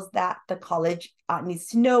details that the college needs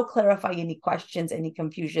to know, clarify any questions, any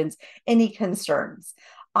confusions, any concerns.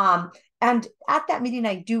 And at that meeting,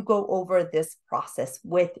 I do go over this process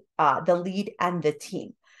with the lead and the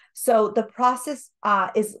team. So the process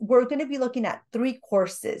is we're going to be looking at 3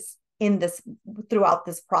 courses in this throughout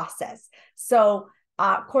this process. So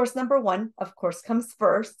course number 1, of course, comes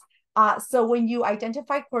first. So when you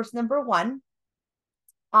identify course number 1,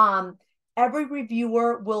 every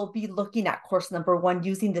reviewer will be looking at course number 1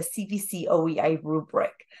 using the CVC OEI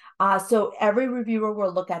rubric. So every reviewer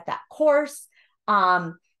will look at that course.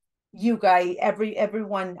 You guys,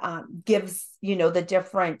 everyone gives, the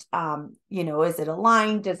different, is it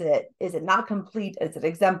aligned? Is it not complete? Is it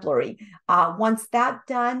exemplary? Once that's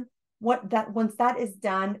done, once that is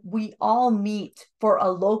done, we all meet for a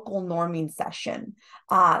local norming session.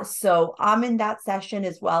 So I'm in that session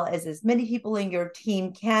as well as many people in your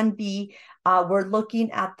team can be. We're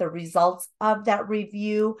looking at the results of that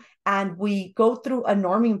review, and we go through a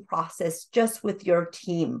norming process just with your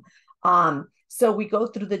team. So we go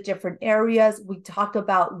through the different areas. We talk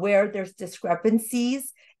about where there's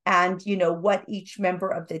discrepancies and, what each member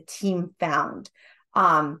of the team found.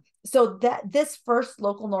 So that this first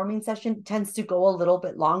local norming session tends to go a little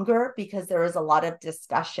bit longer because there is a lot of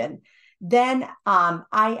discussion. Then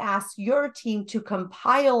I ask your team to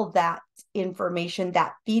compile that information,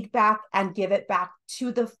 that feedback, and give it back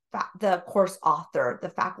to the course author, the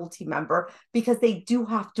faculty member, because they do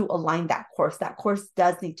have to align that course. That course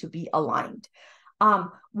does need to be aligned.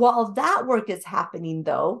 While that work is happening,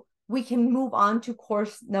 though, we can move on to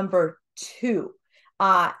course number 2.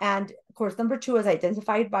 And course number 2 is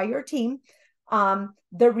identified by your team.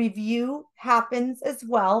 The review happens as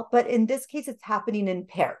well, but in this case, it's happening in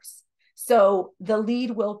pairs. So the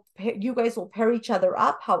lead you guys will pair each other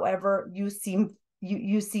up, however you see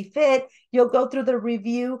fit. You'll go through the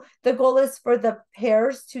review. The goal is for the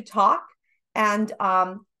pairs to talk and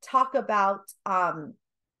talk about how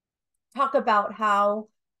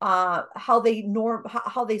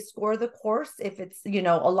they score the course, if it's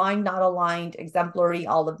aligned, not aligned, exemplary,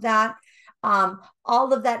 all of that.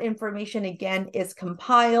 All of that information again is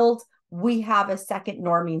compiled. We have a second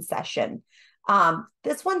norming session.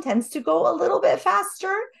 This one tends to go a little bit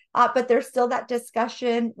faster, but there's still that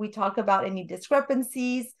discussion. We talk about any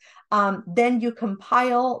discrepancies. Then you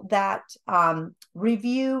compile that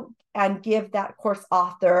review and give that course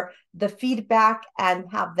author the feedback and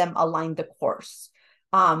have them align the course.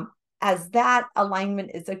 As that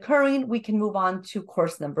alignment is occurring, we can move on to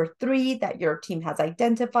course number 3 that your team has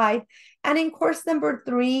identified. And in course number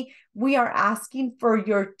 3, we are asking for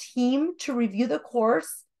your team to review the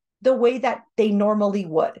course the way that they normally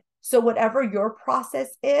would. So whatever your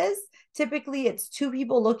process is, typically it's 2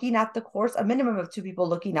 people looking at the course, a minimum of 2 people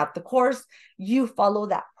looking at the course. You follow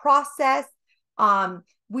that process.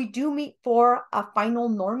 We do meet for a final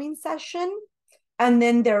norming session. And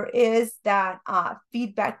then there is that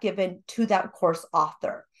feedback given to that course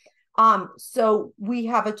author. So we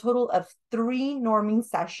have a total of 3 norming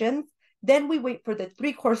sessions. Then we wait for the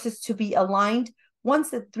 3 courses to be aligned.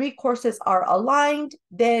 Once the 3 courses are aligned,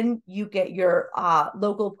 then you get your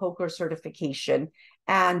local POCR certification.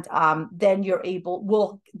 And then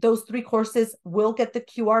those 3 courses will get the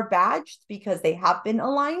QR badge because they have been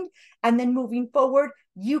aligned. And then moving forward,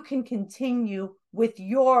 you can continue with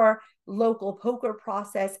your local POCR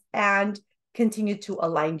process and continue to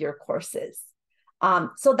align your courses.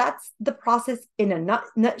 So that's the process in a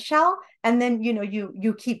nutshell. And then,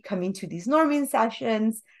 you keep coming to these norming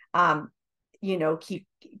sessions,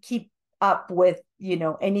 keep up with,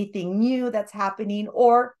 anything new that's happening,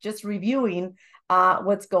 or just reviewing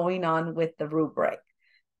what's going on with the rubric.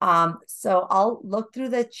 So I'll look through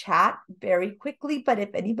the chat very quickly, but if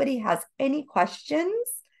anybody has any questions,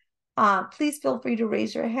 please feel free to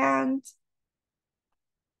raise your hand.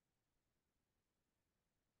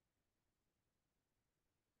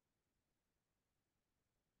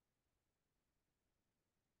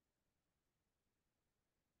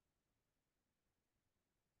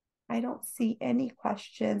 I don't see any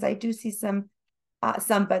questions. I do see some,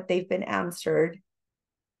 but they've been answered.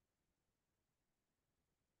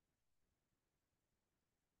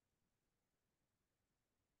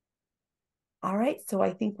 All right, so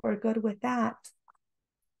I think we're good with that.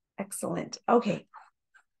 Excellent. Okay.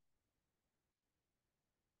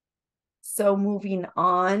 So moving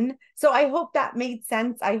on. So I hope that made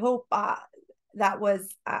sense. I hope that was,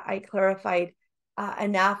 I clarified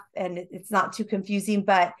enough and it's not too confusing.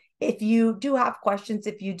 But if you do have questions,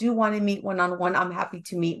 if you do want to meet one-on-one, I'm happy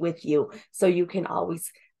to meet with you. So you can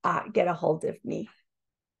always get a hold of me.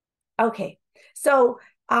 Okay. So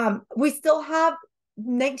we still have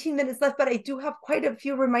 19 minutes left, but I do have quite a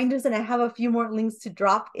few reminders, and I have a few more links to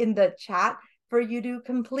drop in the chat for you to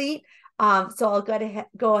complete. So I'll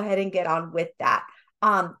go ahead and get on with that.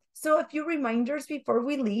 So a few reminders before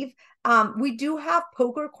we leave. We do have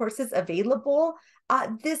POCR courses available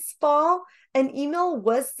this fall. An email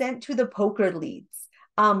was sent to the POCR leads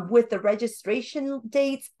with the registration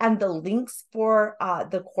dates and the links for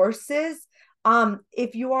the courses.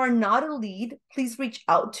 If you are not a lead, please reach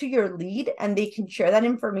out to your lead and they can share that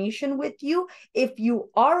information with you. If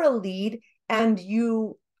you are a lead and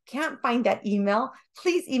you can't find that email,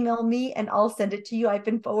 please email me and I'll send it to you. I've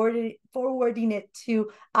been forwarding it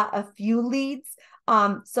to a few leads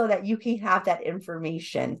so that you can have that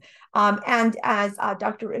information. And as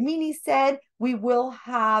Dr. Ramini said, we will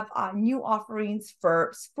have new offerings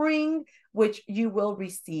for spring, which you will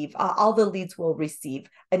receive. All the leads will receive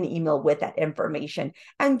an email with that information.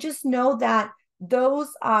 And just know that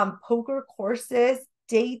those POCR courses,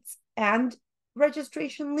 dates, and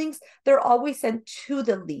registration links, they're always sent to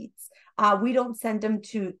the leads. We don't send them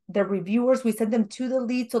to the reviewers. We send them to the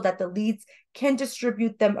leads so that the leads can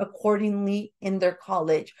distribute them accordingly in their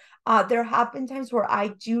college. There have been times where I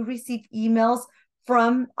do receive emails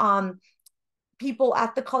from people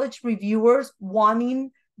at the college reviewers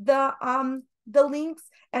wanting the links,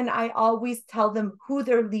 and I always tell them who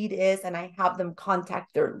their lead is and I have them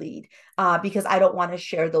contact their lead because I don't want to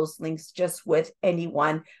share those links just with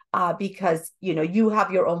anyone because you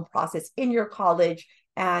have your own process in your college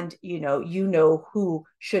and you know who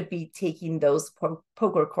should be taking those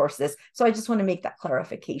POCR courses. So I just want to make that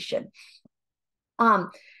clarification.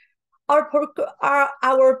 Our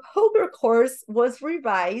POCR course was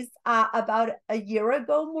revised about a year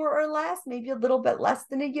ago, more or less, maybe a little bit less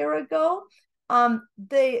than a year ago.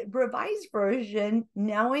 The revised version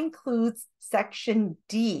now includes section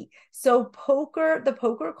D. So the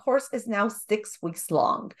POCR course is now 6 weeks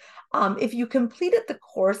long. If you completed the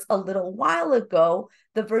course a little while ago,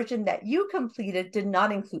 the version that you completed did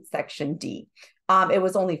not include section D. It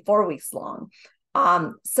was only 4 weeks long.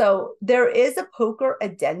 So there is a POCR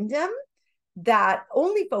addendum that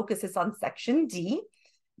only focuses on section D.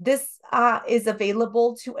 This is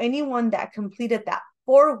available to anyone that completed that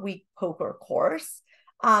 4-week POCR course.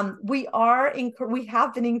 We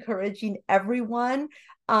have been encouraging everyone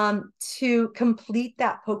to complete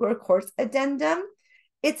that POCR course addendum.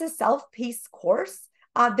 It's a self-paced course.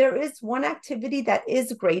 There is one activity that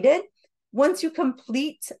is graded. Once you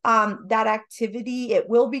complete that activity, it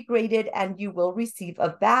will be graded and you will receive a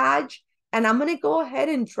badge. And I'm going to go ahead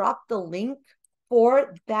and drop the link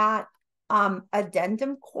for that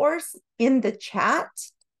addendum course in the chat.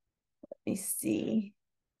 Let me see.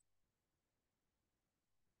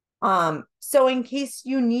 So in case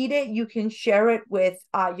you need it, you can share it with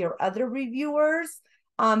your other reviewers.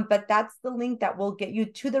 But that's the link that will get you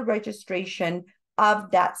to the registration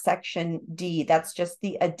of that section D. That's just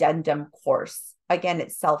the addendum course. Again,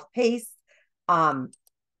 it's self-paced and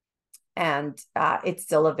it's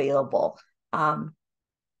still available. All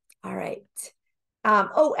right.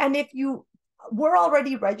 And if you were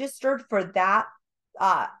already registered for that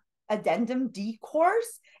addendum D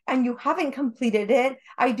course and you haven't completed it,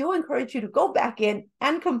 I do encourage you to go back in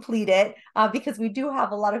and complete it because we do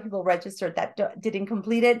have a lot of people registered that didn't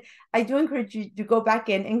complete it. I do encourage you to go back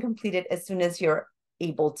in and complete it as soon as you're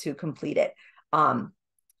able to complete it. All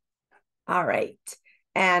right.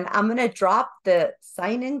 And I'm going to drop the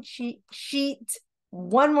sign-in sheet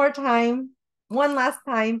one last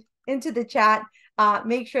time into the chat.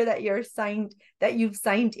 Make sure that you've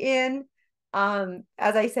signed in.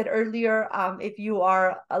 As I said earlier, if you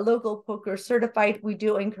are a local POCR certified, we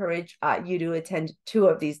do encourage you to attend 2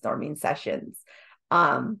 of these norming sessions.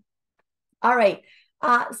 All right.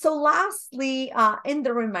 So lastly, in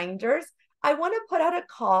the reminders, I want to put out a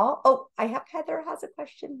call. Oh, I have Heather has a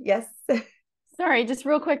question. Yes. Sorry, just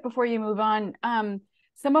real quick before you move on.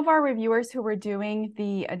 Some of our reviewers who were doing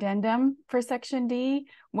the addendum for Section D,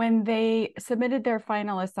 when they submitted their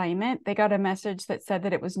final assignment, they got a message that said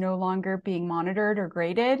that it was no longer being monitored or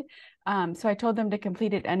graded. So I told them to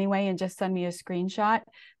complete it anyway and just send me a screenshot.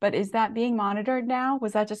 But is that being monitored now?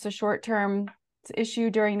 Was that just a short-term issue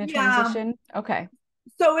during the transition? Okay.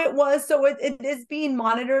 So it is being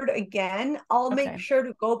monitored again. I'll make sure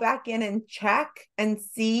to go back in and check and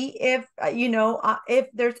see if, if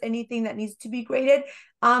there's anything that needs to be graded.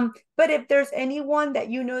 But if there's anyone that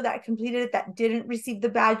that completed it that didn't receive the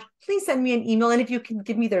badge, please send me an email. And if you can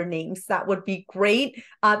give me their names, that would be great.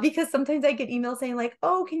 Because sometimes I get emails saying like,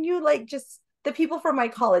 oh, can you just the people from my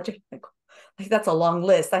college? Like that's a long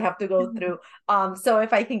list I have to go through. So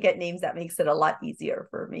if I can get names, that makes it a lot easier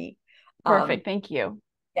for me. Perfect. Thank you.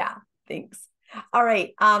 Yeah, thanks. All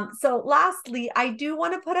right. So lastly, I do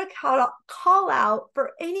want to put a call out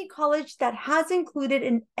for any college that has included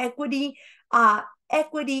an equity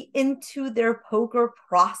into their POCR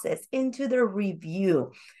process, into their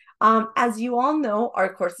review. As you all know,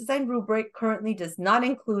 our course design rubric currently does not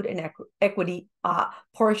include an equity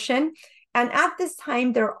portion. And at this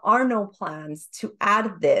time, there are no plans to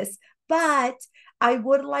add this, but I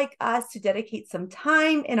would like us to dedicate some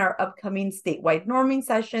time in our upcoming statewide norming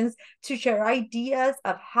sessions to share ideas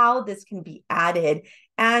of how this can be added.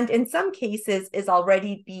 And in some cases has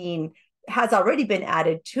already been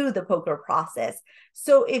added to the POCR process.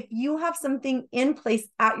 So if you have something in place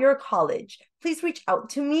at your college, please reach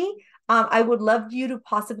out to me. I would love you to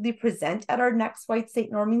possibly present at our next white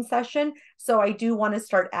state norming session. So I do want to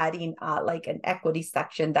start adding like an equity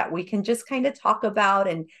section that we can just kind of talk about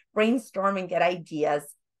and brainstorm and get ideas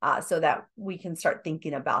so that we can start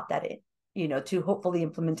thinking about that, to hopefully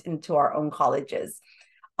implement into our own colleges.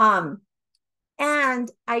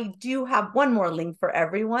 And I do have one more link for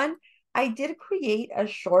everyone. I did create a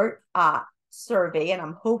short survey, and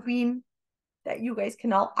I'm hoping that you guys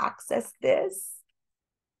can all access this.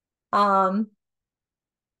 Oh,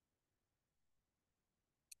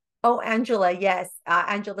 Angela, yes.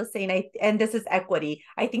 Angela's saying, and this is equity.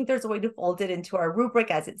 I think there's a way to fold it into our rubric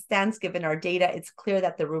as it stands. Given our data, it's clear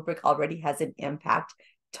that the rubric already has an impact.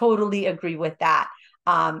 Totally agree with that.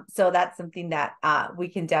 So that's something that we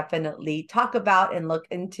can definitely talk about and look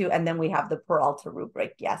into. And then we have the Peralta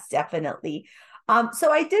rubric. Yes, definitely.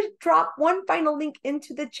 So I did drop one final link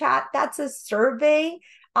into the chat. That's a survey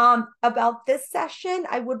about this session.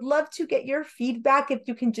 I would love to get your feedback. If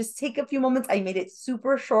you can just take a few moments. I made it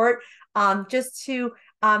super short just to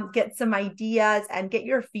get some ideas and get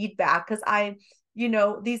your feedback, because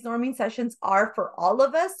these norming sessions are for all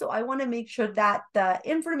of us. So I want to make sure that the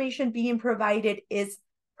information being provided is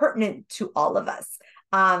pertinent to all of us.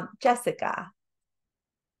 Jessica.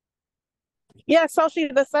 Yeah, so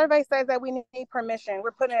the survey says that we need permission.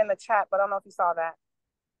 We're putting it in the chat, but I don't know if you saw that.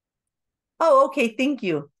 Oh, okay. Thank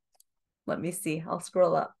you. Let me see. I'll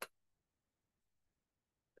scroll up.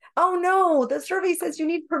 Oh no, the survey says you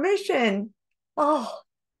need permission. Oh,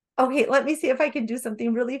 okay. Let me see if I can do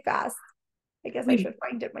something really fast. I guess I should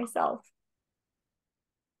find it myself.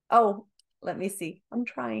 Oh, let me see. I'm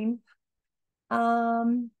trying.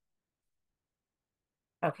 Okay,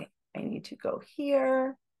 I need to go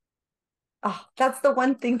here. Oh, that's the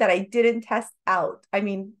one thing that I didn't test out. I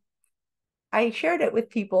mean, I shared it with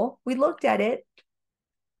people. We looked at it,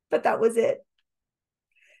 but that was it.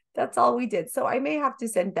 That's all we did. So I may have to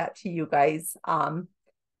send that to you guys. I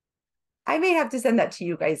may have to send that to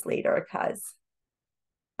you guys later, because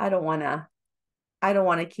I don't want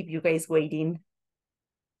to keep you guys waiting.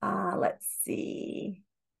 Let's see.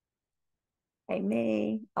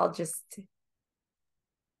 I'll just.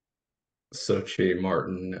 Sochi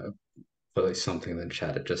Martin put something in the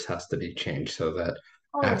chat. It just has to be changed so that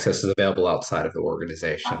access is available outside of the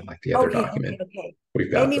organization, like the other document. Okay. We've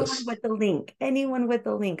got anyone this. with the link. Anyone with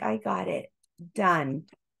the link. I got it. Done.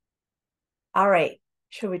 All right.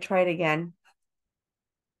 Should we try it again?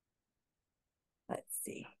 Let's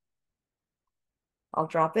see. I'll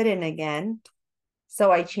drop it in again. So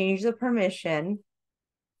I changed the permission.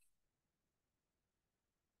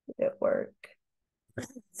 Did it work?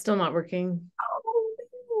 Still not working. Oh,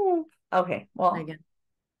 no. Okay. Well, again,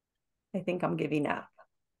 I think I'm giving up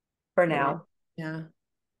for now. Yeah.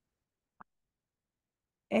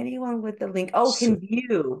 Anyone with the link? Oh, can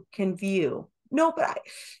view. No, but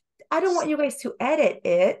I don't want you guys to edit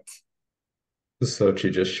it.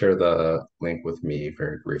 Sochi, just share the link with me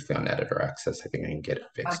very briefly on editor access. I think I can get it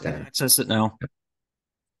fixed. I can access it now.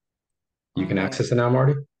 You can access it now,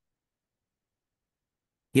 Marty?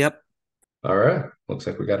 Yep. All right. Looks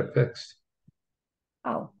like we got it fixed.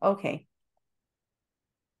 Oh, okay.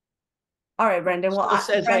 All right, Brendan. Well, it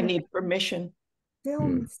says Brendan, I need permission.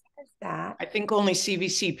 Still says that. I think only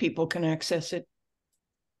CVC people can access it.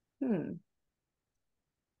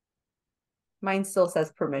 Mine still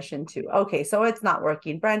says permission too. Okay, so it's not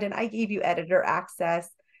working. Brandon, I gave you editor access.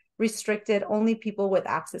 Restricted, only people with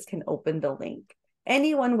access can open the link.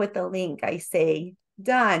 Anyone with the link, I say,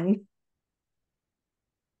 done.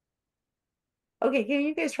 Okay, can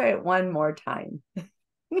you guys try it one more time?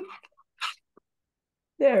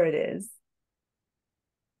 There it is.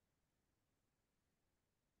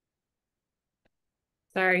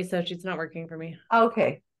 Sorry, Sochi, it's not working for me.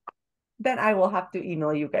 Okay. Then I will have to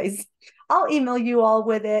email you guys. I'll email you all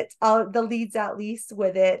with it. The leads at least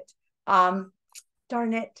with it. Darn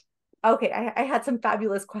it. Okay, I had some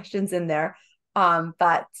fabulous questions in there.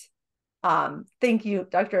 But Thank you,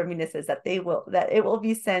 Dr. Amina says that it will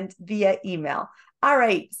be sent via email. All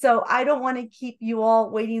right, so I don't want to keep you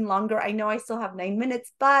all waiting longer. I know I still have 9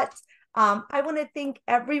 minutes, but I want to thank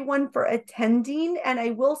everyone for attending, and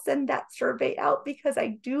I will send that survey out because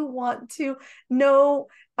I do want to know,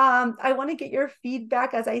 I want to get your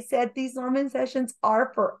feedback. As I said, these Norman sessions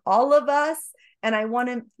are for all of us, and I want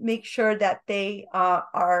to make sure that they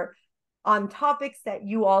are on topics that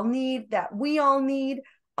you all need, that we all need,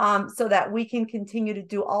 so that we can continue to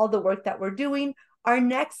do all the work that we're doing. Our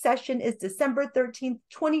next session is December 13th,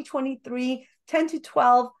 2023, 10 to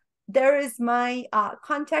 12. There is my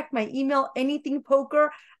contact, my email, anything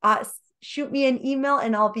poker. Shoot me an email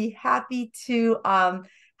and I'll be happy to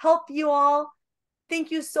help you all.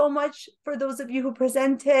 Thank you so much for those of you who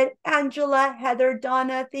presented. Angela, Heather,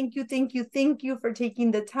 Donna, thank you for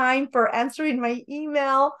taking the time, for answering my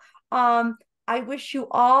email. I wish you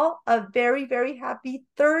all a very, very happy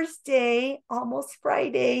Thursday, almost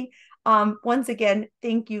Friday. Once again,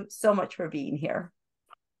 thank you so much for being here.